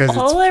 It's because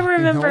All I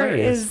remember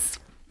hilarious. is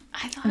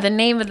I thought the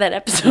name of that It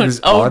episode. was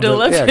Oh, odd,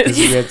 but- yeah, because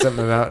delicious. we had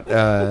something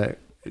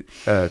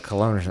about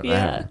cologne or something. I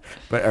don't Yeah. know.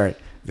 But all right,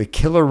 the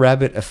killer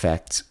rabbit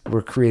effects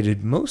were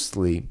created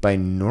mostly by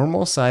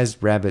normal-sized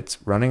rabbits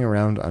running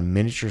around on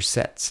miniature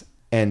sets,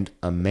 and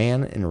a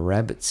man in a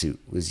rabbit suit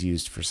was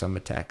used for some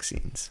attack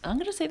scenes. I'm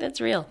gonna say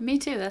that's real. Me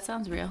too. That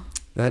sounds real.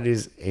 That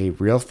is a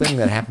real thing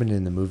that happened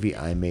in the movie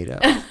I made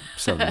up.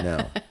 So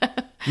no.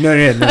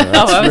 No,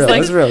 that's I was real.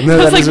 like- That's real. I No,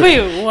 was that like, is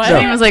wait, what? No.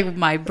 It was like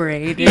my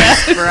brain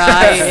is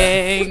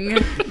frying.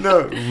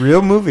 No,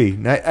 real movie.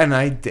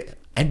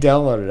 I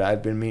downloaded it.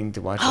 I've been meaning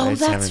to watch it. I Oh,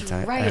 just that's haven't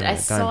time. right. I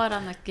saw it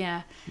on the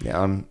Yeah,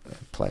 on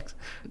Plex.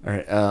 All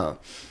right.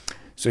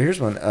 So here's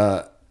one.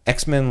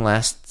 X-Men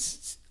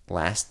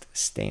Last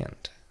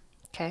Stand.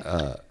 Okay.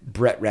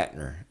 Brett Ratner.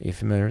 Are you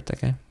familiar with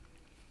that guy?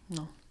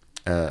 No.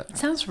 Uh, It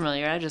sounds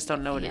familiar. I just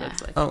don't know what he Yeah.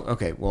 looks like. oh,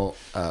 okay. Well,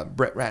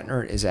 Brett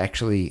Ratner is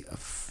actually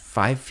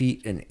 5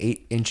 feet and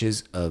 8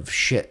 inches of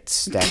shit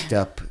stacked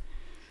up.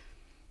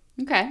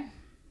 Okay.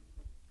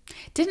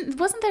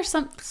 Wasn't there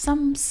some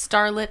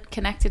starlet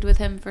connected with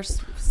him for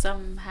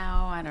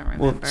somehow? I don't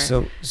remember.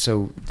 Well,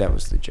 so that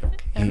was the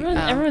joke.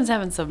 Everyone's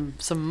having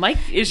some mic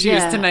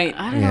issues tonight.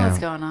 I don't know Yeah. what's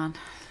going on.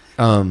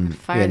 yeah,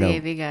 Fire the no,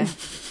 AV guy.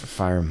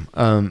 Fire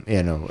him.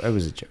 Yeah, no, it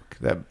was a joke.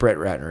 That Brett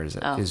Ratner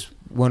is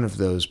one of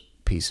those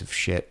piece of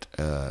shit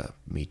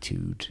Me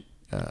Too'd.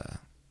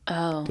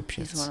 Oh, Dipshits.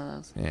 he's one of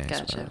those. Yeah, he's one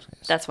Gotcha. of those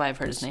guys. That's why I've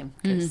heard his name.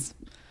 Because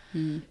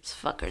these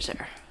fuckers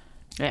are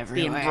being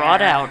Everywhere.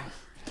 brought out.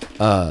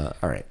 All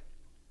right.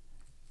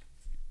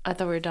 I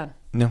thought we were done.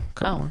 No,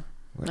 couple Oh.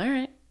 more. All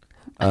right.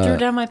 I threw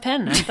down my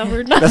pen. I thought we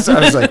were done. That's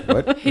I was like,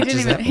 what? He What didn't just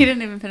even. He happened?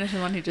 didn't even finish the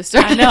one he just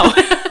started. I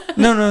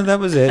know. No, that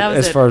was it. That was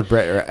as it. far as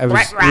Brett, it was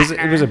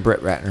Ratner. a Brett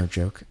Ratner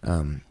joke.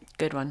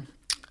 Good one.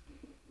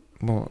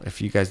 Well,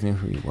 if you guys knew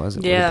who he was,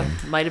 it Yeah, would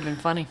have been might have been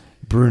funny.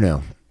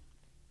 Bruno.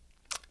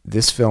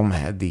 This film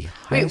had the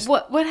Wait, highest.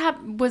 what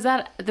happened? Was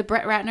that the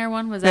Brett Ratner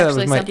one? Was Yeah, that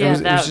actually was my. something? It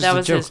was, Yeah, it that was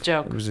was just a his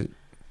joke. It was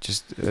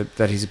just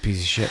that he's a piece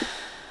of shit.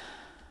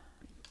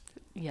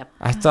 Yep.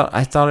 I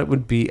thought it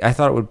would be. I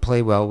thought it would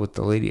play well with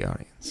the lady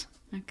audience.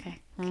 Okay,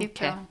 keep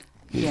Okay. going.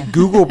 Yeah.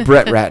 Google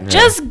Brett Ratner.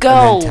 Just and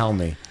go. then tell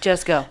me.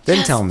 Just go.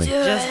 Then tell me.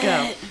 Just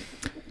go.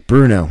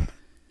 Bruno.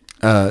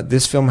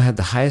 This film had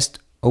the highest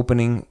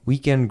opening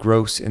weekend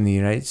gross in the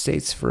United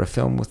States for a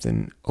film with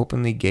an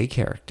openly gay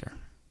character.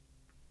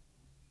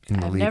 In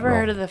the I've lead never role.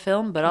 heard of the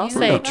film, but I'll Bruno.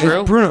 say It's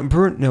true. Bruno.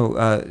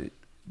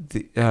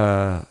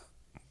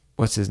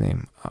 What's his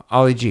name?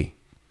 Ollie G.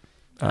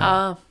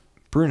 Bruno.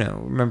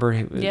 Remember?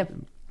 He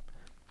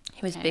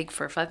was big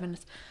for 5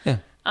 minutes. Yeah.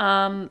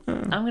 I'm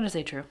gonna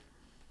say true.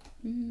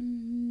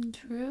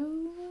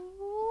 True.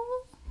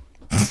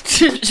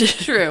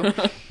 True.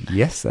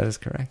 Yes, that is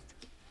correct.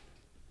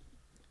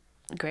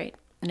 Great.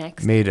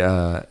 Next. Made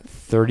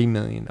 $30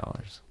 million.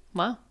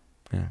 Wow.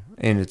 Yeah,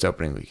 in its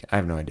opening week. I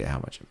have no idea how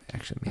much it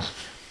actually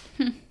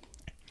made.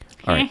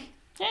 All right,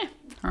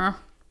 Huh.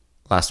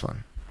 last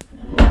one.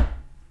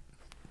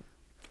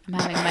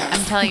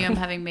 I'm telling you, I'm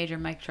having major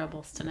mic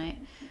troubles tonight.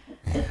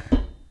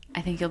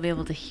 I think you'll be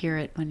able to hear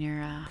it when you're.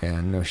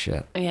 Yeah, no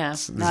shit. Yeah.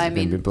 This No, is I gonna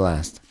be mean- a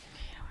blast.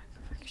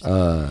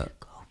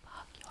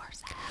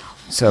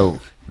 So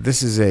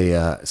this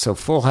is so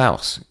Full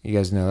House. You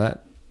guys know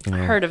that? You know,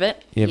 Heard of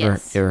it. You ever,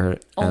 Yes. you ever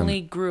heard,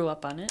 Only grew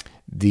up on it.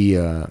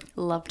 the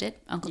Loved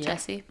it, Uncle Yeah.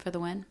 Jesse for the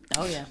win.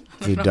 Oh yeah.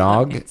 the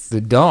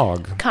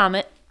dog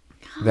Comet.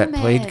 that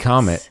played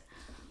Comet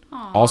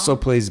Aw. also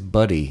plays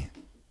Buddy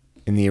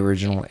in the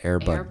original Air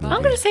Bud Air Bud. movie.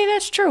 I'm gonna say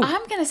that's true.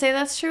 I'm gonna say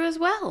that's true as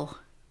well.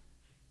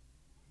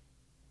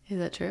 Is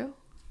that true?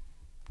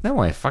 No,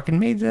 I fucking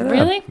made that up.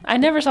 Really? I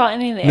never saw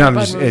any of the No, Air I'm Bud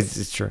just, movies.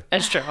 it's true.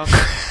 It's true.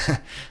 Okay.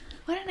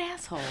 What an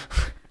asshole!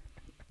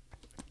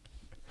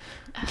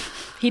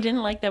 He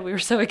didn't like that we were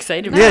so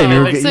excited. Yeah, about you it.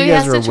 were Like, get- So you he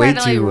guys has were to try way to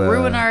like too,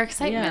 ruin our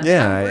excitement.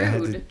 Yeah, How I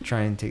had rude. to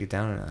try and take it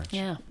down a notch.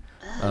 yeah.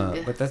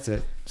 But that's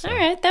it. So, All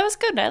right, that was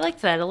good. I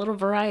liked that. A little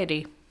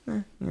variety.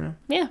 you know,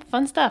 Yeah,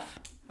 fun stuff.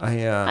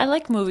 I I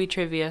like movie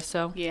trivia,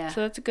 so Yeah.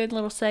 so that's a good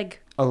little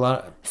a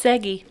lot.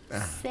 seggy.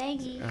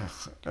 Saggy.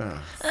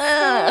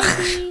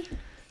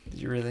 Did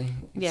you really?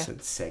 You Yeah. said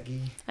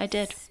Seggy. I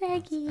did. All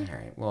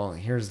right. Well,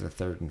 here's the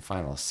third and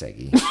final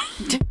Seggy.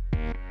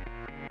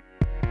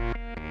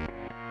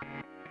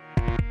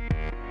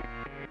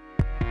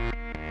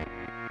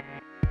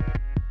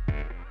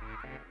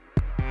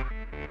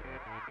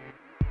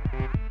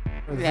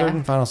 For the third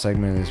and final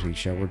segment of this week's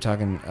show, we're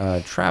talking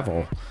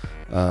travel.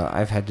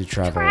 I've had to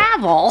travel.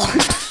 Travel.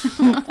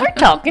 We're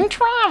talking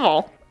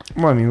travel.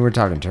 Well, I mean, we're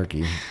talking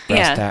Turkey.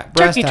 Yeah,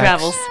 brass Turkey tacks.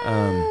 travels.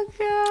 Oh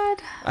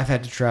God. I've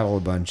had to travel a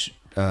bunch.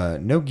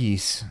 No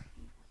geese.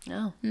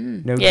 No.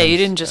 No Yeah, you geese.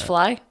 didn't just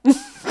fly.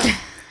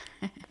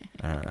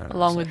 I don't know.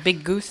 Along with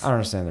Big Goose. I don't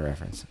understand the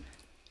reference.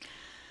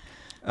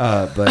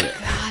 But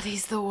God,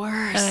 he's the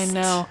worst. I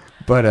know.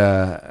 but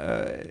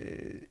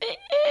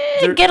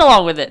Get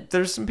along with it.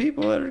 there's some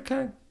people that are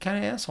kind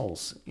of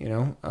assholes, you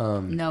know.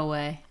 No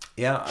way.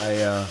 Yeah,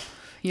 I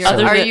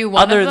Are you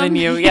one other of them? than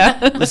you?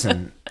 Yeah.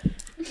 listen.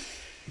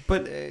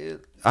 But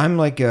I'm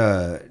like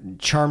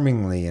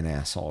charmingly an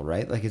asshole,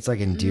 right? Like it's like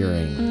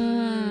endearing.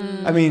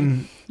 I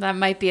mean, That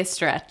might be a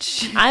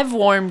stretch. I've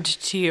warmed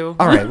to you.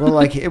 all right. Well,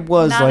 like it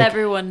was Not like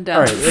everyone all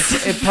right.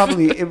 does.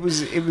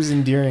 It was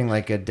endearing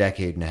like a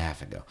decade and a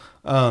half ago.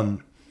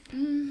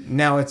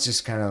 Now it's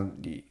just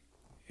kind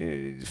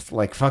of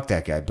like fuck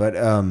that guy.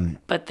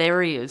 But they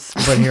were used.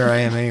 But here I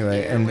am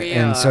anyway, we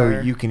and so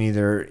are. you can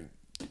either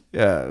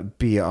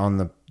be on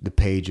the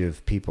page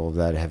of people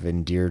that have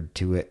endeared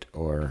to it,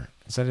 or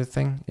is that a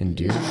thing?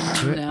 Endeared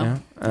to it? No,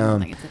 I don't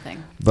think it's a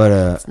thing. But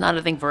It's not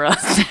a thing for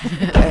us.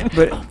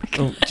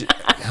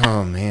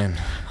 oh man,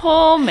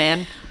 Oh,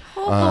 man.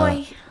 Oh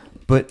boy.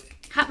 but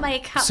Hot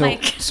mic, hot so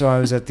mic. so I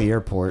was at the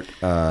airport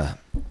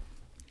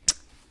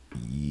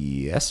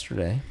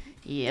yesterday,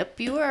 Yep,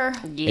 you were.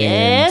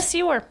 Yes,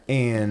 you were.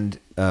 and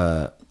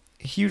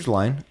huge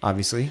line,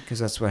 obviously, because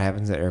that's what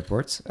happens at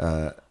airports.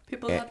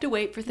 People have to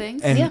wait for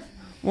things. And Yeah.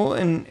 well,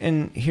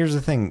 and here's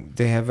the thing: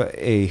 they have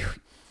a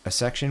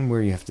section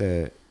where you have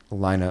to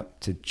line up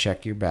to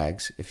check your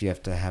bags if you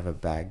have to have a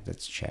bag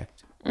that's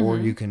checked, or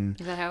you can.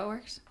 Is that how it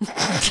works?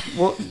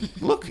 Well,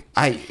 look,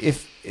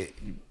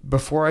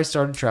 before I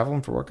started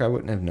traveling for work, I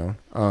wouldn't have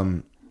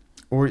known.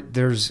 Or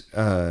there's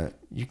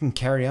you can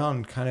carry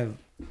on kind of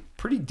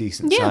pretty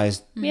decent Yeah.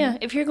 sized. Yeah.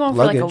 If you're going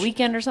for like a Luggage.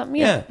 weekend or something,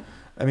 Yeah,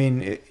 I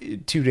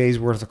mean 2 days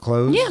worth of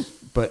clothes. Yeah.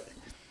 But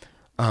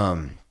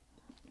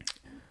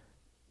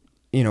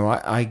you know,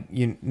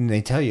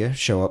 they tell you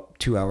show up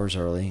 2 hours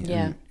early.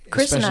 Yeah. and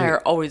Chris and I especially are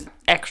always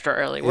extra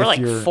early. We're if like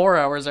you're- 4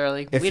 hours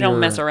early. if We don't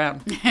you're- mess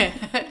around.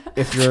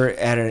 if you're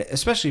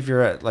especially if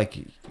you're at like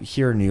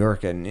here in New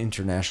York at an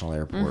international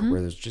airport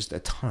where there's just a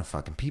ton of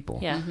fucking people.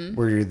 Mm-hmm. Yeah. Mhm.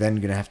 Where you're then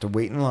gonna have to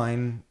wait in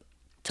line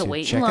To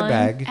wait in check line. a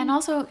bag. And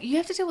also, you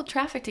have to deal with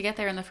traffic to get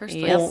there in the first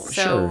place. Yep. Well, So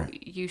sure.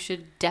 you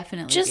should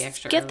definitely Just be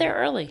extra get early. there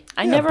early.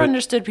 I Yeah, never but-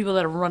 understood people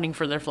that are running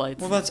for their flights.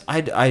 Well, that's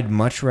I'd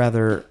much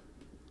rather.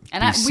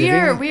 And be we sitting-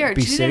 are. be Jude and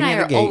I sitting at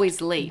a are gate. always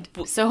late.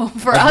 So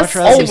for I'd us, much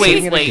rather be always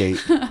sitting at a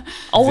late. gate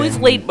Always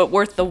then- late, but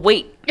worth the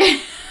wait.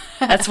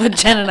 That's what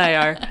Jen and I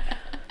are.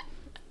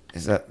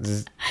 Is that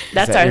That's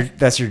that our-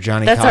 that's your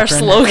Johnny That's our Cochran?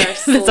 slogan.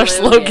 That's our That's our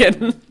slogan.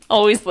 slogan.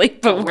 Always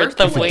late, but worth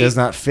the If it wait. does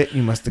not fit,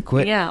 you must have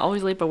quit. Yeah,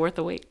 always late, but worth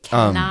the wait.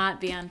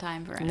 cannot be on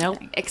time for anything. Nope.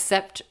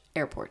 Except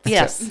airports.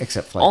 Yes.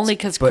 Except flights. Only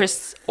because But-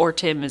 Chris or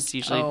Tim is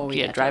usually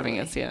yeah, driving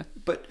totally. us.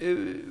 Yeah.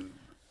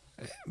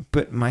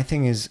 But my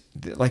thing is,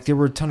 like, there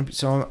were a ton of.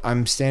 So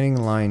I'm standing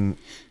in line,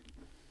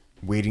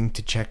 waiting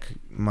to check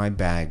my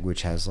bag,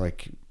 which has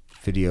like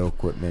video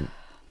equipment,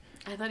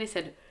 I thought he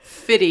said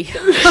fitty.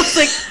 I was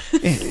like,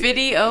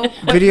 video.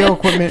 video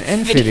equipment,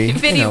 and fitty.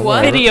 Fitty what?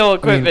 whatever. Video I mean,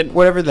 equipment.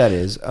 whatever that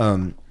is.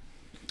 And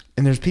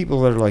there's people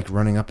that are like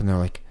running up, and they're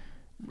like,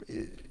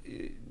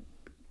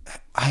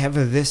 "I have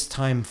a this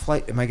time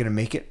flight. Am I going to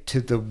make it?"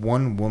 To the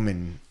one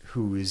woman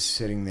who is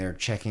sitting there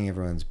checking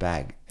everyone's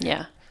bag,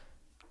 Yeah.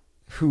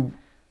 who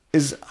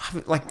is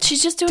like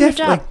She's just doing her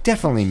job. like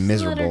definitely Let her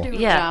miserable. do her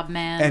Yeah. job,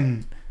 man.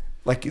 And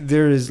like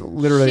there is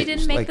literally She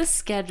didn't make like, the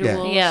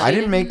schedule. Yeah. I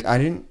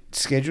didn't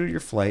schedule your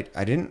flight.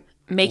 I didn't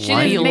Make She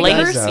line didn't you make late.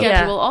 her guys up.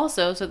 schedule Yeah.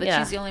 also, so that Yeah.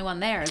 she's the only one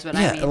there. Is what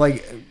Yeah, I mean.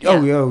 like Yeah.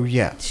 oh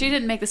yeah. She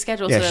didn't make the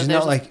schedule, Yeah, so that she's there's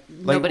not like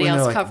nobody when they're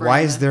else like, covering.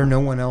 why is it. there no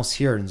one else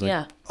here? And it's like,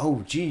 Yeah.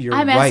 oh gee, you're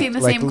I'm right. asking the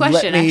Like, same let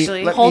question, me-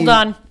 actually. let Hold me-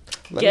 on.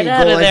 let Get me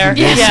out go of like there.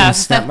 this Yeah. and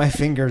snap my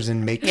fingers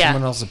and make Yeah.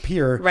 someone else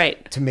appear.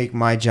 Right. To make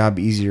my job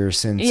easier,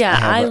 since Yeah,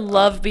 I have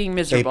love being a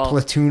miserable.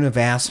 platoon of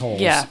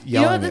assholes. Yeah. You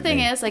know what yelling the at thing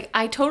me. is? Like,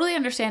 I totally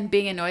understand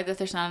being annoyed that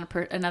there's not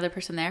another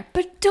person there,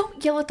 but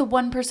don't yell at the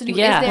one person who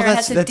Yeah. is there Well, and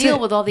has to deal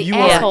it. with all the You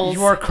assholes.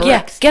 You are correct.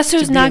 Yeah, guess to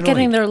who's be not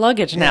getting annoyed. their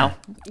luggage now?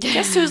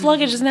 Guess whose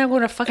luggage is now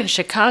going to fucking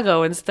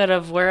Chicago instead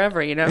of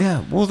wherever, you know?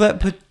 Yeah, well,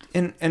 but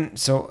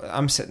so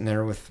I'm sitting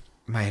there with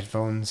my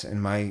headphones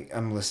and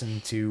I'm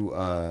listening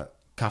to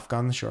Kafka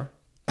on the Shore,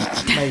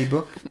 my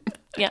ebook,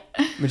 Yeah.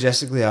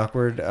 Majestically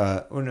Awkward.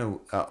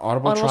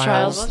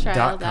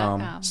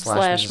 Audibletrials.com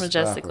Slash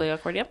majestically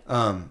awkward. Yep.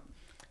 I'm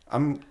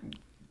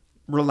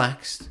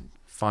relaxed,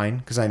 fine,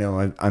 because I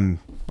know I'm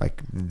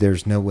like,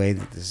 there's no way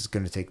that this is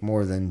going to take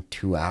more than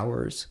 2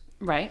 hours,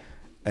 Right.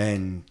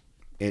 and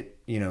it,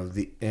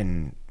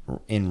 in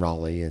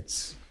Raleigh,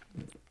 it's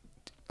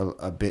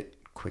a bit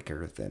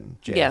quicker than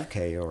Yeah.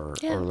 JFK or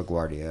Yeah.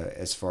 LaGuardia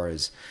as far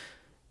as.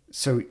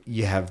 So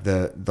you have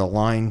the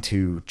line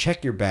to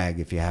check your bag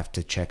if you have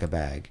to check a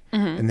bag,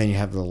 and then you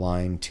have the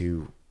line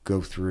to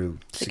go through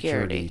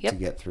security Yep. to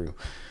get through.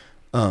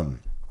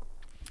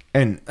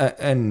 And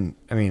I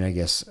mean, I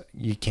guess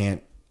you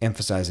can't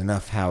emphasize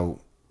enough how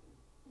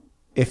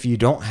if you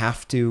don't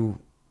have to,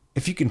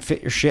 if you can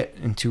fit your shit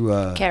into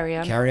a Carry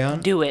on.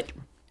 do Do it.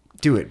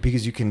 it,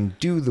 because you can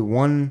do the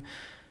one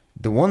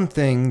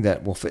thing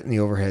that will fit in the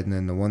overhead, and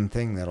then the one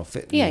thing that'll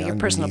fit in Yeah, the your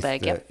personal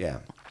underneath bag, the-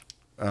 yep.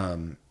 Yeah.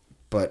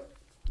 but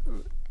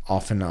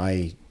often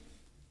I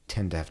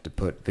tend to have to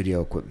put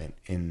video equipment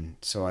in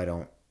so I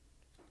don't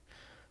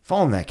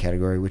fall in that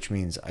category, which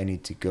means I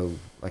need to go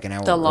like an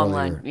hour The long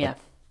earlier, line, yeah.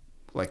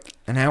 like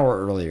an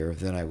hour earlier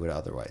than I would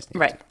otherwise need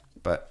Right. to.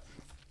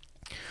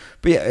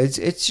 But yeah, it's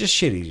just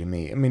shitty to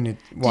me. I mean,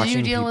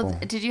 watching people.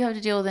 Did you have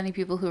to deal with any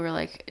people who were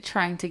like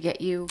trying to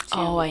get you to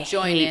I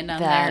join hate in on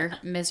that. their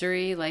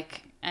misery,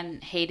 like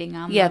and hating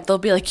on Yeah, them? they'll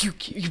be like, you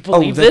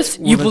believe this?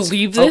 You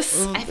believe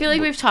this? I feel like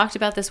we've talked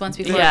about this once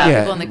before Yeah. about Yeah.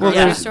 people in the Well,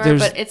 grocery there's- store,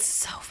 there's- but it's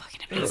so fucking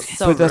amazing.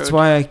 So but that's rude.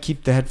 why I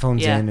keep the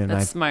headphones Yeah, in, and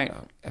that's smart.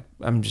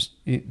 I'm just.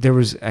 There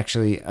was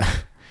actually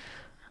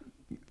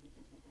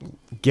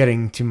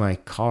getting to my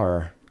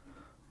car.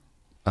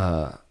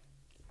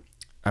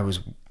 I was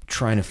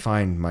trying to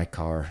find my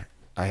car.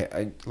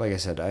 I like I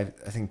said, I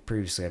think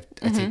previously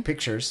I take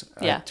pictures.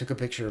 Yeah. I took a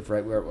picture of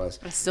right where it was.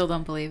 I still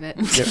don't believe it.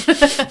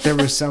 There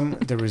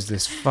was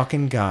this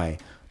fucking guy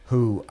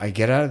who I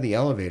get out of the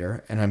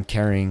elevator and I'm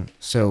carrying.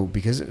 So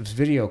because it was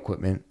video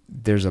equipment,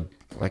 there's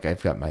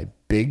I've got my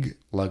big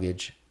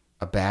luggage,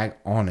 a bag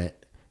on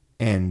it,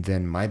 and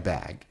then my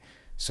bag.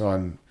 So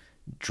I'm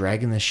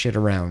dragging this shit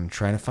around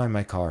trying to find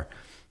my car,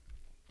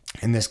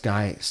 and this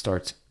guy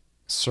starts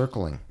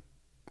circling,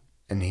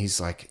 and he's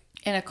like,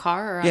 In a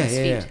car or on his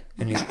feet?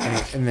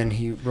 yeah. And then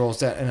he rolls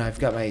down, and I've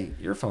got my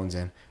earphones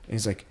in, and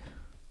he's like,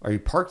 "Are you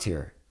parked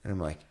here?" And I'm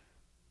like,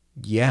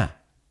 "Yeah."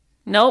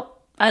 Nope,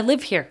 I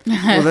live here. Well,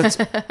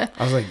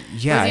 I was like,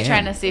 "Yeah." Was he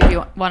trying to see if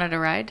you wanted a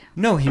ride?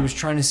 No, he was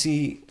trying to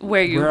see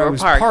Where you I were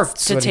was parked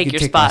so to that he take could your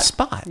take my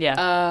spot. spot. Yeah.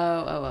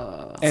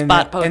 Oh. And-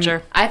 Spot poacher.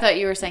 and- I thought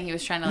you were saying he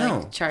was trying to No.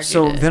 like charge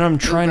So you. then I'm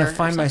trying to Uber or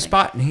find my something.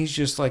 spot, and he's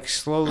just like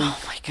slowly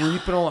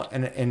creeping along,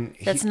 and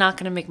That's not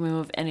going to make me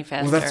move any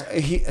faster.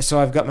 well, so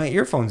I've got my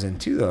earphones in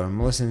too, though. I'm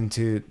listening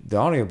to the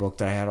audiobook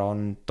that I had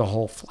on the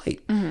whole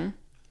flight. Mm-hmm.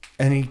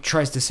 And he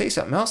tries to say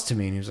something else to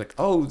me, and he was like,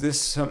 "Oh, this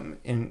something,"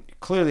 and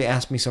clearly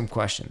asked me some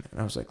question. And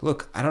I was like,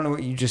 "Look, I don't know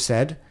what you just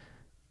said,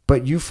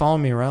 but you follow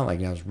me around like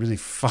that was really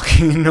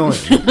fucking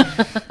annoying,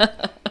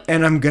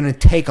 and I'm gonna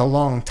take a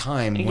long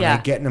time when I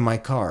Yeah. get into my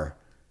car."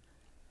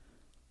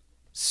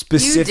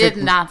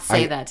 Specifically, not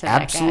say I that to that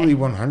guy. absolutely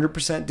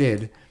 100%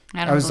 did.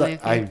 I don't was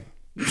like, believe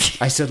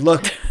I said,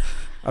 "Look,"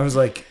 I was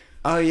like,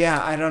 "Oh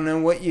yeah, I don't know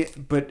what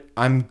but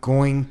I'm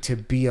going to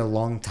be a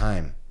long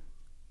time,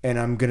 and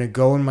I'm gonna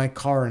go in my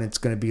car, and it's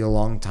gonna be a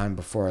long time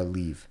before I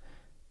leave."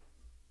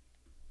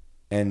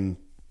 And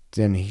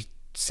then he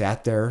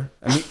sat there.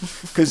 I mean,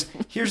 because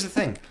here's the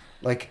thing,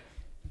 like,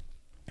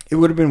 it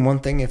would have been one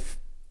thing if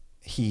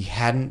he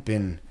hadn't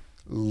been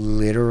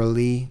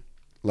literally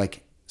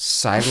like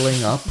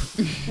sidling up.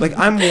 Like,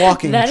 I'm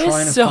walking, That is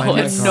trying to so find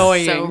my car.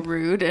 annoying. So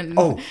rude and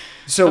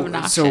So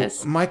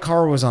obnoxious. my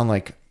car was on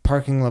like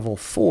parking level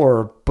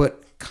 4,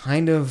 but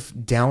kind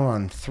of down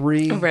on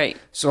 3. Right.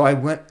 So I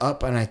went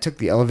up and I took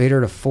the elevator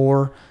to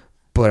 4,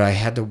 but I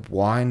had to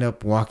wind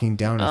up walking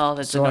down. Oh,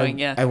 that's so annoying,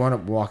 yeah. I wound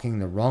up walking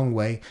the wrong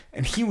way,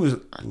 and he was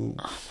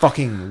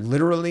fucking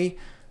literally.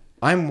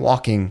 I'm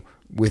walking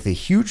with a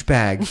huge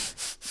bag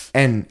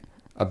and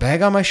a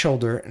bag on my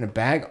shoulder and a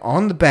bag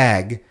on the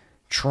bag,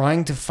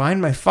 trying to find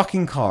my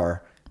fucking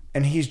car,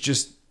 and he's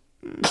just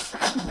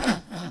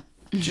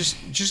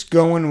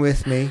going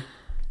with me.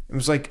 It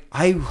was like,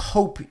 I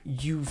hope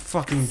you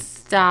fucking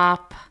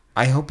Stop.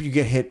 I hope you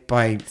get hit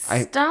by.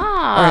 Stop.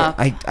 All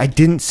right, I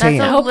didn't say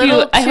That's it. a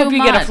little I hope too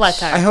you get a much. flat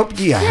tire. I hope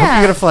you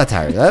get a flat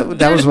tire. That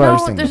There's was what I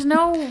was thinking. There's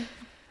no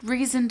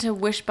reason to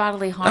wish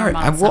bodily harm All right,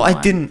 on I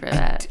someone didn't. for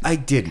that. I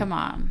didn't. Come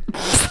on.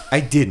 I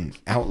didn't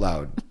out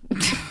loud.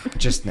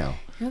 Just now.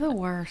 You're the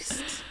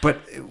worst. But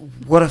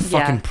what a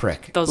fucking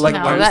prick. those like,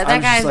 are the I No, was- that I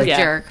was guy's just like, a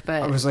jerk,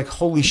 but I was like,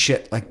 holy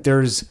shit! Like,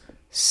 there's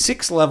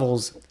 6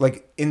 levels.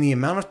 Like, in the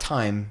amount of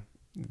time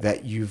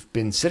that you've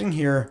been sitting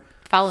here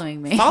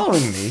following me.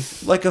 following me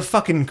like a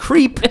fucking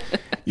creep,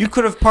 you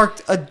could have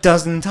parked a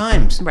dozen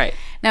times. Right.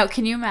 Now,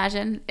 can you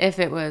imagine if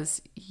it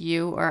was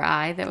you or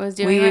I that was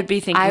doing We it? would be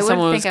thinking I would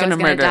someone was think I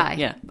gonna murder. die.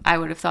 Yeah. I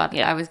would have thought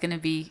Yeah. I was going to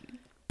be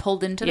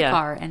pulled into the Yeah.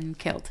 car and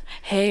killed.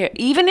 Hey,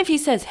 even if he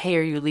says, "Hey,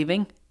 are you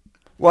leaving?"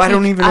 Well, I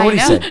don't even know I what he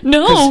know. said.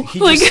 No, 'Cause he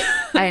like- just-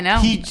 I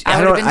know. I I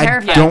would have been don't,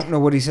 terrified. I don't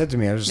know what he said to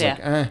me. I was just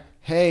Yeah. like,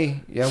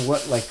 hey, yeah,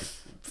 what, like,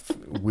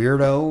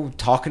 weirdo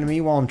talking to me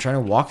while I'm trying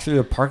to walk through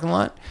the parking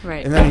lot?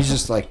 Right. And then he's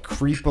just like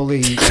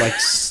creepily, like,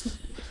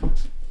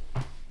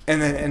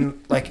 and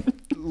like,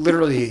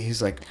 literally,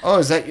 he's like, "Oh,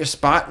 is that your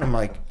spot?" And I'm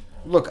like,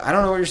 "Look, I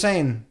don't know what you're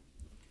saying,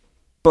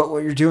 but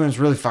what you're doing is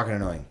really fucking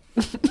annoying."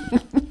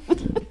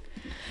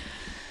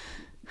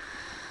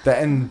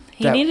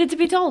 He needed to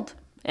be told,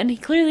 and he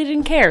clearly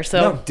didn't care. So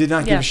No, did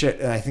not give yeah. a shit.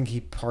 And I think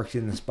he parked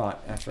in the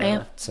spot after I Yeah.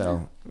 left.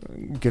 So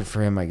good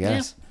for him, I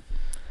guess.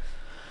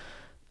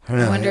 I don't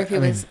know. I wonder if he I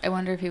mean, was. I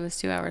wonder if he was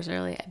 2 hours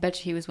early. I bet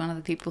you he was one of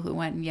the people who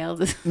went and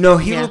yelled. No,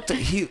 he Yeah. looked.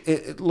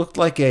 It looked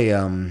like a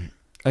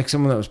like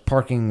someone that was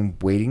parking,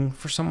 waiting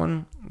for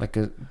someone, like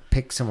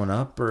pick someone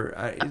up or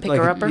a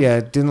picker-upper? Yeah,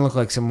 it didn't look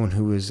like someone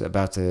who was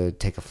about to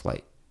take a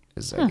flight.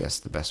 Is I guess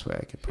the best way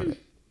I could put it.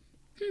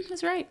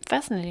 That's right.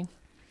 Fascinating.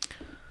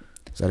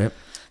 Is that it?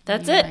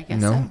 That's Yeah, it. I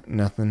guess No, so.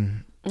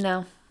 nothing.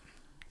 No.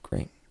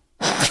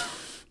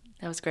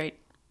 That was great.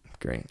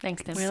 Great.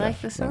 Thanks, Tim. We like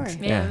the story.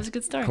 Thanks. Yeah, it was a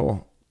good story.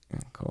 Cool. Yeah,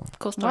 cool.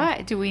 Cool story.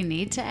 What do we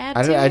need to add?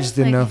 I just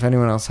didn't know if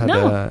anyone else had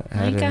No, I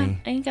had any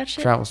ain't got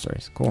shit. travel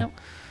stories. Cool. Nope.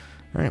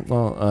 All right.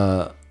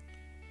 Well,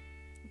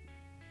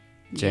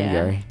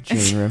 January,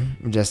 June Room,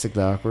 Majestic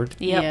the Awkward,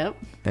 Yep.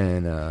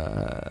 and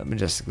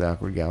Majestic the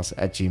Awkward Gals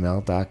at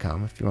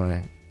gmail.com if you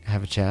want to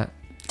have a chat.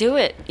 Do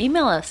it.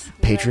 Email us.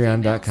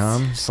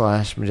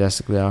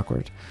 Patreon.com/Majestic the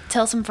Awkward.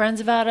 Tell some friends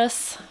about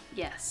us.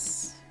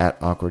 Yes. At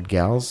Awkward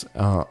Gals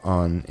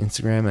on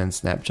Instagram and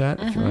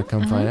Snapchat if you want to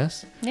come find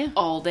us. Yeah.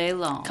 All day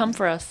long. Come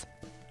for us.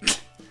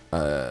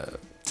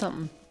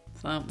 Something.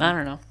 I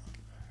don't know.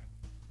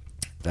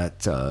 That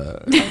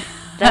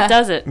That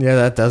does it. yeah,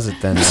 that does it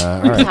then.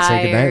 All right,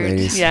 say goodnight, Tired.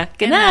 ladies. Yeah.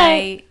 Good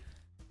night.